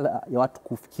 badala ya watu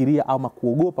kufikiria ama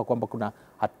kuogopa kwamba kuna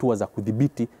hatua za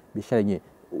kudhibiti biashara yenyewe.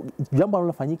 Jambo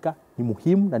linalofanyika ni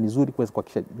muhimu na ni zuri kuweza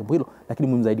kuhakikisha jambo hilo, lakini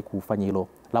muhimu zaidi kufanya hilo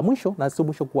la mwisho, na sio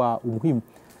mwisho kwa umuhimu.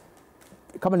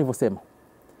 Kama nilivyosema,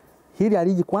 hili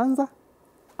aliji kwanza,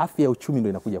 afya ya uchumi ndio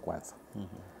inakuja kwanza.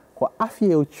 Kwa afya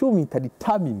ya uchumi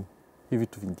itadetermine hivi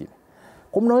vitu vingine.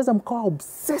 Kwa mnaweza mkawa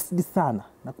obsessed sana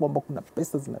na kwamba kuna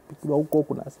pesa zinapikwa huko,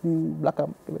 kuna black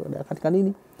katika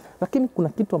nini, lakini kuna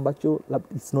kitu ambacho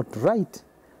it's not right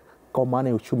kwa maana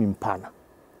ya uchumi mpana,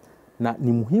 na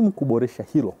ni muhimu kuboresha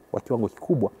hilo kwa kiwango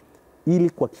kikubwa ili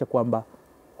kuhakikisha kwamba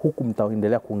huku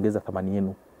mtaendelea kuongeza thamani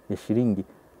yenu ya shilingi,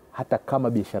 hata kama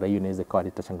biashara hiyo inaweza ikawa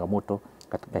leta changamoto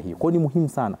katika hiyo. Kwa hiyo ni muhimu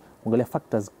sana kuangalia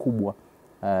factors kubwa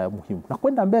muhimu na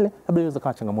kwenda mbele, labda inaweza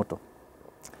kuwa changamoto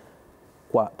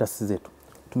kwa taasisi zetu.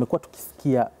 Tumekuwa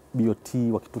tukisikia BOT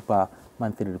wakitupa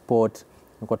monthly report,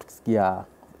 tumekuwa tukisikia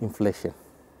inflation.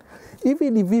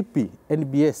 Hivi ni vipi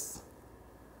NBS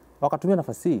wakatumia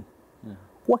nafasi hii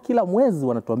kwa kila mwezi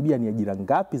wanatuambia ni ajira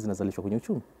ngapi zinazalishwa kwenye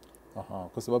uchumi.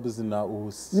 Kwa sababu zina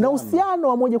uhusiano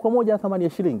wa moja kwa moja na thamani ya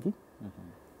shilingi.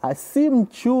 Si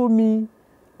mchumi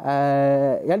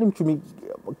yani mchumi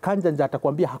kanjanja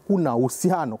atakwambia hakuna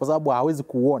uhusiano kwa sababu hawezi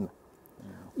kuona.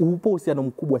 Upo uhusiano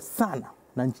mkubwa sana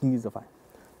na nchi nyingi zafanya.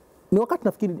 Ni wakati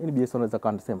nafikiri NBS wanaweza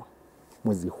kusema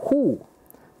mwezi huu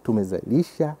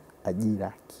tumezalisha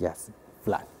ajira kiasi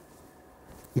fulani.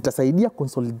 Itasaidia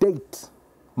consolidate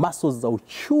muscles za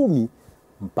uchumi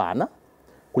mpana,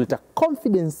 kuleta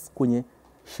confidence kwenye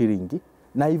shilingi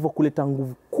na hivyo kuleta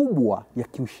nguvu kubwa ya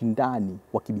kiushindani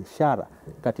wa kibiashara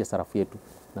kati ya sarafu yetu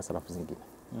na sarafu zingine.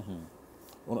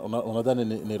 Unadhani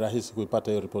ni rahisi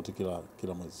kuipata hiyo ripoti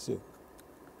kila mwezi, sio?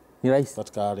 Ni rahisi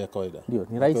katika hali ya kawaida. Ndio,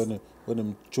 ni rahisi. Wewe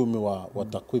ni mchumi wa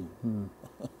takwimu.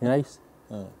 Ni rahisi.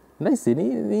 Rahisi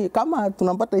ni kama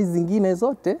tunampata hizi zingine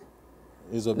zote.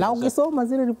 Na ukisoma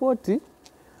zile ripoti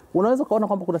unaweza kuona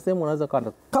kwamba kuna sehemu unaweza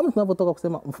kuona kama tunavyotoka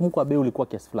kusema mfumuko wa bei ulikuwa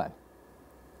kiasi fulani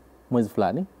mwezi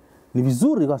fulani, ni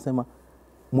vizuri kusema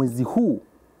mwezi huu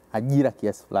ajira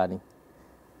kiasi fulani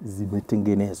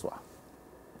zimetengenezwa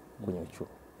kwenye uchumi.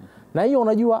 Na hiyo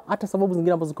unajua hata sababu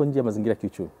zingine ambazo ziko nje ya mazingira ya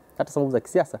kiuchumi, hata sababu za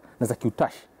kisiasa na za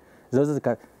kiutashi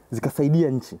zinaweza zikasaidia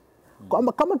nchi.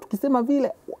 Kwamba kama tukisema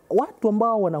vile watu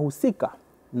ambao wanahusika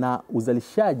na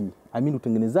uzalishaji,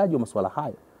 utengenezaji wa masuala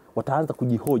hayo wataanza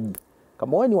kujihoji.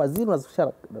 Kama wewe ni waziri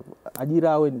unazalisha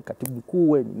ajira, wewe ni katibu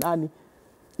mkuu, wewe ni nani,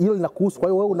 hilo linakuhusu. Kwa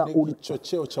hiyo wewe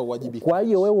chocheo cha uwajibikaji. Kwa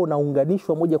hiyo wewe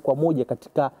unaunganishwa moja kwa moja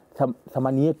katika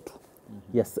thamani yetu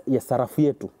ya sarafu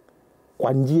yetu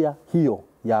kwa njia hiyo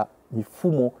ya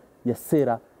mifumo ya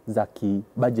sera za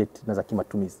kibudget na za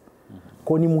kimatumizi.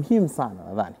 Kwa ni muhimu sana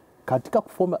nadhani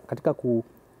katika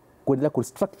kuendelea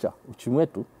kustructure uchumi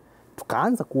wetu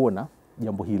tukaanza kuona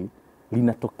jambo hili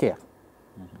linatokea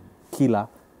kila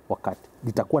wakati.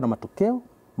 Litakuwa na matokeo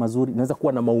mazuri, inaweza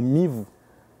kuwa na maumivu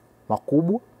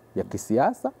makubwa ya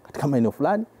kisiasa katika maeneo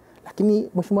fulani, lakini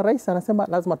Mheshimiwa Rais anasema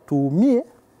lazima tuumie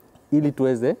ili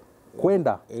tuweze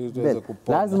kwenda mbele.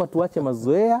 Lazima tuache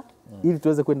mazoea ili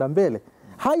tuweze kwenda mbele.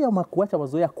 Haya kuacha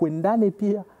mazoea kuendane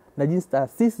pia na jinsi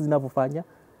taasisi zinavyofanya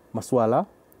masuala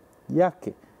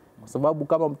yake. Kwa sababu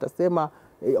kama mtasema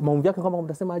maombi yake kama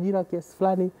mtasema ajira kiasi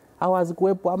fulani au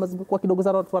hazikuwepo ama zimekuwa kidogo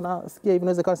sana, watu wanasikia hivi,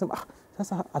 naweza kusema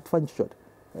sasa hatufanyi chochote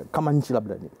kama nchi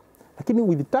labda nini. Lakini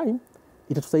with the time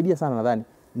itatusaidia sana nadhani,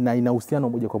 na ina uhusiano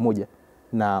moja kwa moja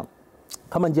na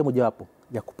kama njia moja wapo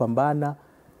ya kupambana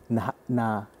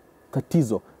na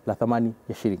tatizo la thamani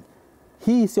ya shilingi.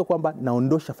 Hii sio kwamba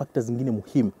naondosha fakta zingine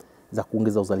muhimu za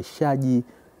kuongeza uzalishaji,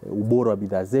 ubora wa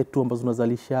bidhaa zetu ambazo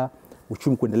tunazalisha,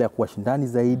 uchumi kuendelea kuwa shindani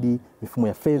zaidi, mifumo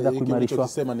ya fedha kuimarishwa.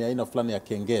 Unachosema ni aina fulani ya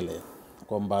kengele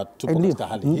kwamba tupo katika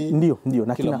hali hii. Ndio,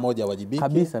 na kila mmoja wajibike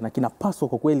kabisa, na kinapaswa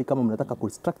kwa kweli kama mnataka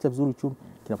kustructure vizuri uchumi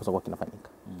kinapaswa kuwa kinafanyika.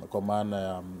 Kwa maana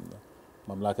ya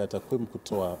mamlaka ya takwimu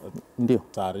kutoa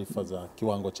taarifa za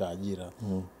kiwango cha ajira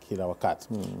kila wakati.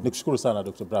 Nikushukuru sana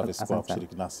Dr. Bravius kwa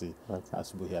kushiriki nasi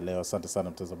asubuhi ya leo. Asante sana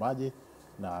mtazamaji,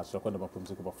 na tutakwenda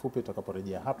mapumziko mafupi.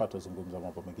 Tutakaporejea hapa tuzungumza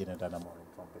mambo mengine ndani ya Morning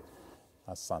Trumpet.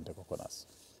 Asante kwa kuwa nasi.